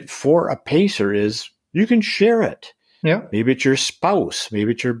argument for a pacer is you can share it. Yeah. Maybe it's your spouse,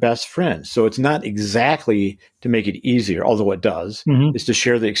 maybe it's your best friend. So it's not exactly to make it easier, although it does. Mm-hmm. It's to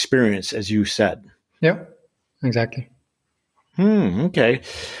share the experience, as you said. Yeah, exactly. Okay.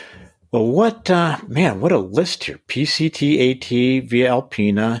 Well, what a list here. PCT, AT, Via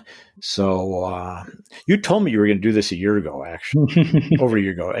Alpina. So you told me you were going to do this a year ago, actually, over a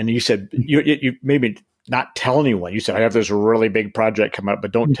year ago. And you said, you maybe not tell anyone. You said, I have this really big project come up,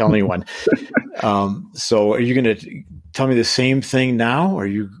 but don't tell anyone. So are you going to tell me the same thing now? Or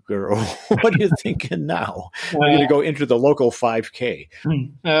what are you thinking now? Are you going to go into the local 5K?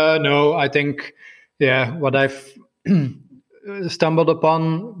 No, I think, what I've stumbled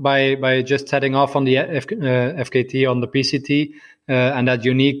upon by just setting off on the FKT on the PCT and that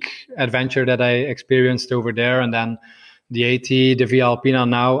unique adventure that I experienced over there, and then the AT, the Via Alpina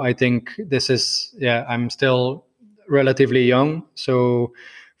now, I think this is, I'm still relatively young. So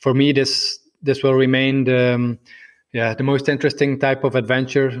for me, this will remain the most interesting type of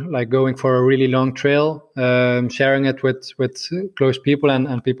adventure, like going for a really long trail, sharing it with close people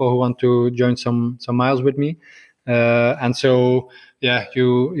and people who want to join some miles with me. And so,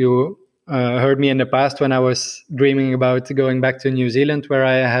 you heard me in the past when I was dreaming about going back to New Zealand, where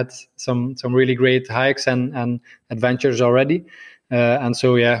I had some really great hikes and adventures already. And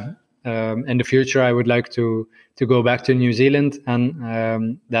so, in the future, I would like to go back to New Zealand,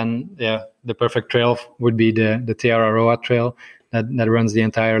 and then the perfect trail would be the Te Araroa trail that runs the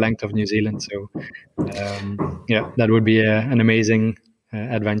entire length of New Zealand. So, that would be an amazing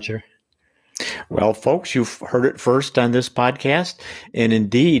adventure. Well, folks, you've heard it first on this podcast. And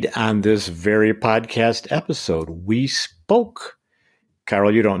indeed, on this very podcast episode, we spoke.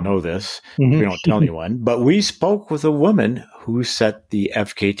 Carol, you don't know this. Mm-hmm. We don't tell anyone. But we spoke with a woman who set the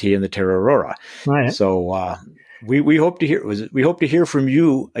FKT in the Te Araroa. Right. So we hope to hear from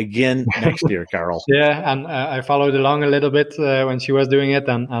you again next year, Carol. And I followed along a little bit when she was doing it.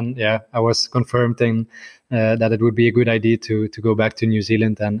 And I was confirmed that it would be a good idea to go back to New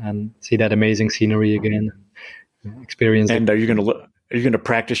Zealand and see that amazing scenery again, experience. And are you going to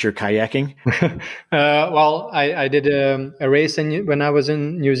practice your kayaking? Well, I did a race when I was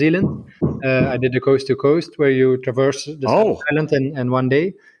in New Zealand. I did the coast to coast, where you traverse the island in 1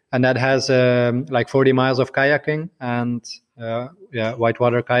 day, and that has like 40 miles of kayaking and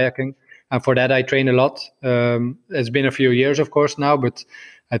whitewater kayaking. And for that, I train a lot. It's been a few years, of course, now, but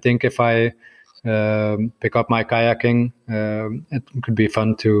I think if I pick up my kayaking, it could be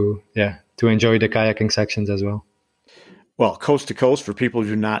fun to enjoy the kayaking sections as well. Well, Coast to Coast, for people who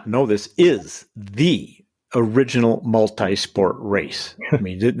do not know this, is the original multi-sport race. I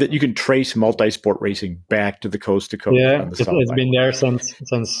mean, that you can trace multi-sport racing back to the coast. Yeah, it's been there since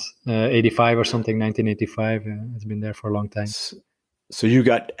 85 or something, 1985. It's been there for a long time. So you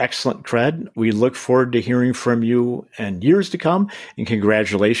got excellent cred. We look forward to hearing from you in years to come. And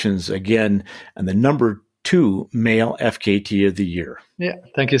congratulations again on the number 2 male FKT of the year. Yeah,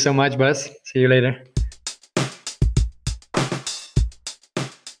 thank you so much, Buzz. See you later.